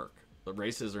lot of work. The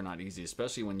races are not easy,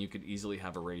 especially when you could easily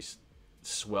have a race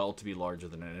swell to be larger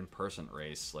than an in-person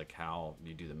race. Like how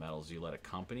you do the medals, you let a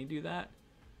company do that,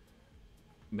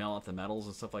 mail out the medals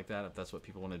and stuff like that, if that's what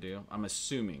people want to do. I'm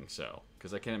assuming so,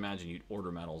 because I can't imagine you'd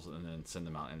order medals and then send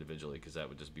them out individually, because that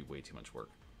would just be way too much work.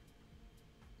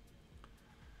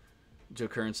 Joe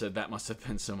Curran said that must have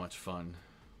been so much fun.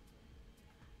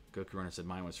 Goku Runner said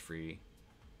mine was free.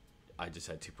 I just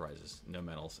had 2 prizes, no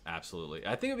medals. Absolutely.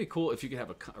 I think it'd be cool if you could have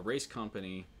a race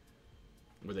company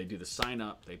where they do the sign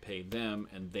up, they pay them,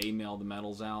 and they mail the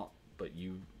medals out, but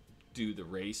you do the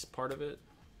race part of it.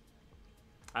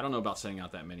 I don't know about sending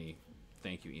out that many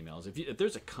thank you emails. If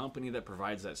there's a company that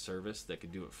provides that service that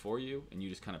could do it for you, and you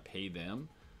just kind of pay them,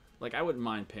 like I wouldn't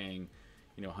mind paying,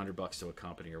 you know, $100 to a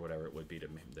company or whatever it would be to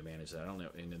manage that. I don't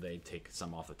know, and they take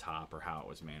some off the top or how it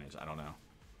was managed. I don't know.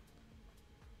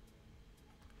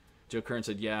 Joe Curran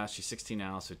said, yeah, she's 16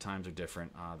 now, so times are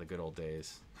different. The good old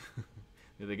days.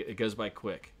 It goes by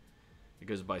quick. It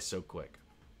goes by so quick.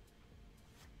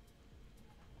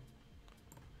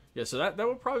 Yeah, so that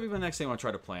would probably be the next thing I'll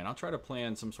try to plan. I'll try to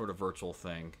plan some sort of virtual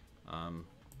thing.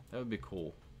 That would be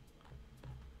cool.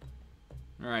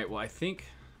 All right, well, I think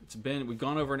we've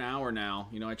gone over an hour now.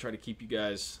 You know, I try to keep you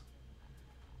guys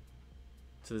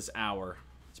to this hour.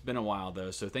 It's been a while,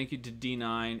 though, so thank you to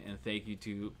D9 and thank you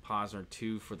to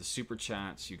Posner2 for the super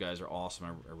chats. You guys are awesome.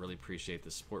 I really appreciate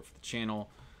the support for the channel.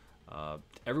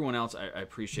 Everyone else, I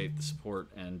appreciate the support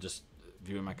and just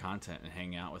viewing my content and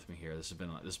hanging out with me here. This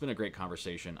has been a great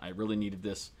conversation. I really needed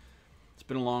this. It's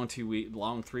been a long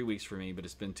 3 weeks for me, but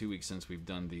it's been 2 weeks since we've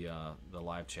done the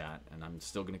live chat, and I'm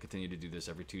still going to continue to do this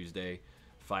every Tuesday,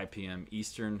 5 p.m.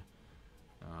 Eastern.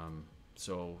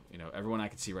 So, you know, everyone I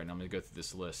can see right now, I'm going to go through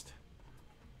this list.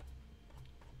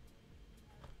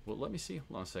 Well, let me see.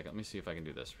 Hold on a second. Let me see if I can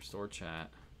do this. Restore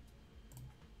chat.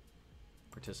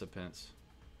 Participants.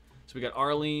 So we got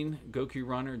Arlene, Goku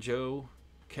Runner, Joe,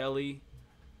 Kelly,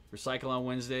 Recycle on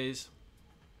Wednesdays,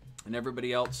 and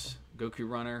everybody else. Goku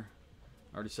Runner.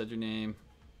 I already said your name,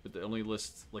 but it only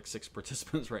lists like 6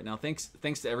 participants right now. Thanks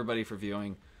to everybody for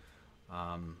viewing.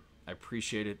 I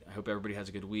appreciate it. I hope everybody has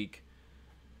a good week.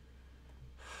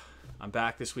 I'm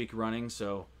back this week running,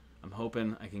 so I'm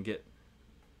hoping I can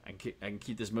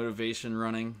keep this motivation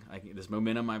running. This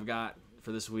momentum I've got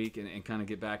for this week, and kind of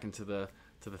get back into the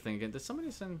thing again. Did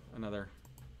somebody send another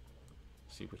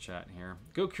super chat in here?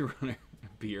 Goku Runner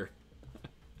beer.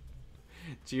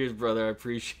 Cheers, brother. I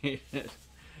appreciate it.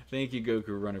 Thank you,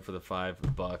 Goku Runner, for the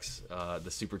 $5.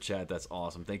 The super chat. That's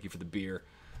awesome. Thank you for the beer.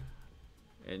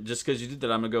 And just because you did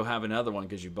that, I'm gonna go have another one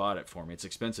because you bought it for me. It's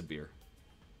expensive beer.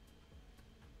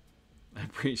 I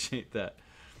appreciate that.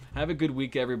 Have a good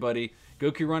week, everybody.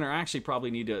 Goku Runner, I actually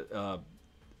probably need to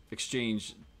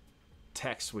exchange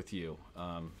texts with you.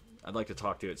 I'd like to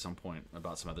talk to you at some point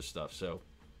about some other stuff. So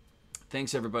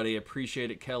thanks, everybody. Appreciate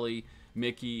it. Kelly,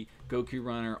 Mickey, Goku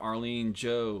Runner, Arlene,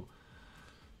 Joe,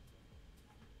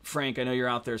 Frank, I know you're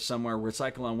out there somewhere.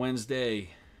 Recycle on Wednesday.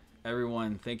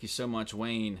 Everyone, thank you so much.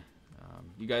 Wayne,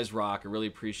 you guys rock. I really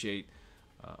appreciate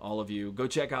all of you. Go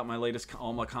check out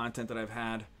all my content that I've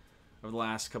had over the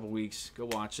last couple weeks. Go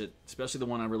watch it, especially the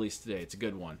one I released today. It's a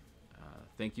good one.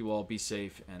 Thank you all. Be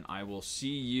safe, and I will see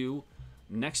you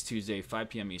next Tuesday, 5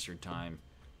 p.m. Eastern Time.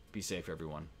 Be safe,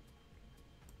 everyone.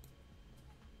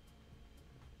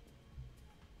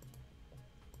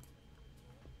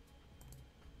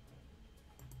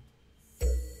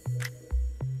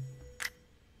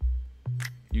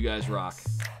 You guys rock.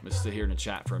 I'm going to sit here in the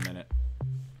chat for a minute.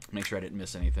 Make sure I didn't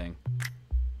miss anything.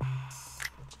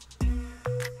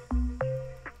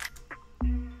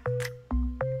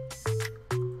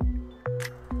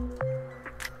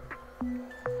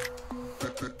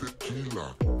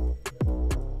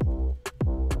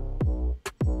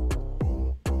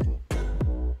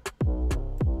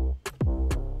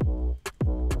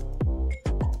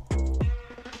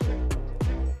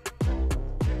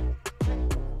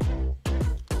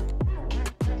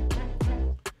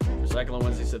 Cyclone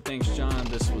Wednesday said, thanks, John.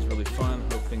 This was really fun.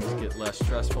 Hope things get less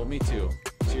stressful. Me too.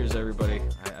 Cheers, everybody.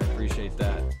 I appreciate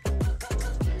that.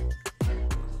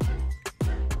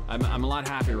 I'm a lot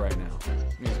happier right now.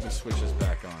 Let me switch this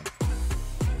back on.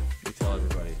 Let me tell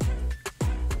everybody.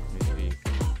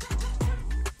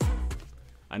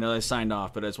 I know I signed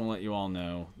off, but I just want to let you all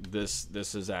know this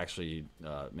is actually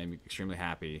made me extremely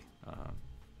happy. I'm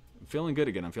feeling good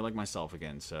again. I feel like myself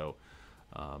again. So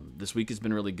this week has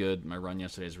been really good. My run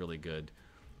yesterday is really good.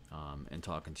 And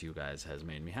talking to you guys has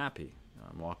made me happy.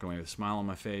 I'm walking away with a smile on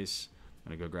my face. I'm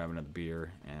going to go grab another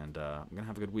beer, and I'm going to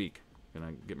have a good week. I'm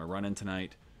going to get my run in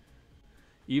tonight.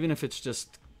 Even if it's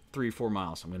just 3-4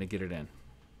 miles, I'm going to get it in.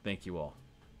 Thank you all.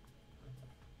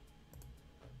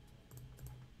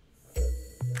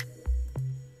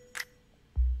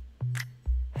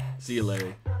 See you,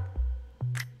 Larry.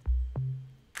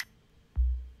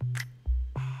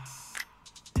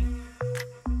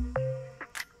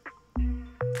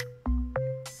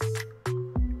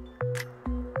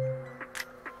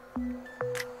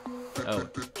 Oh,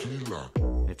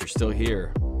 if you're still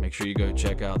here, make sure you go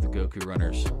check out the Goku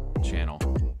Runners channel.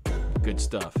 Good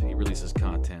stuff. He releases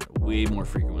content way more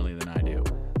frequently than I do,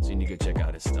 so you need to go check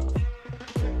out his stuff.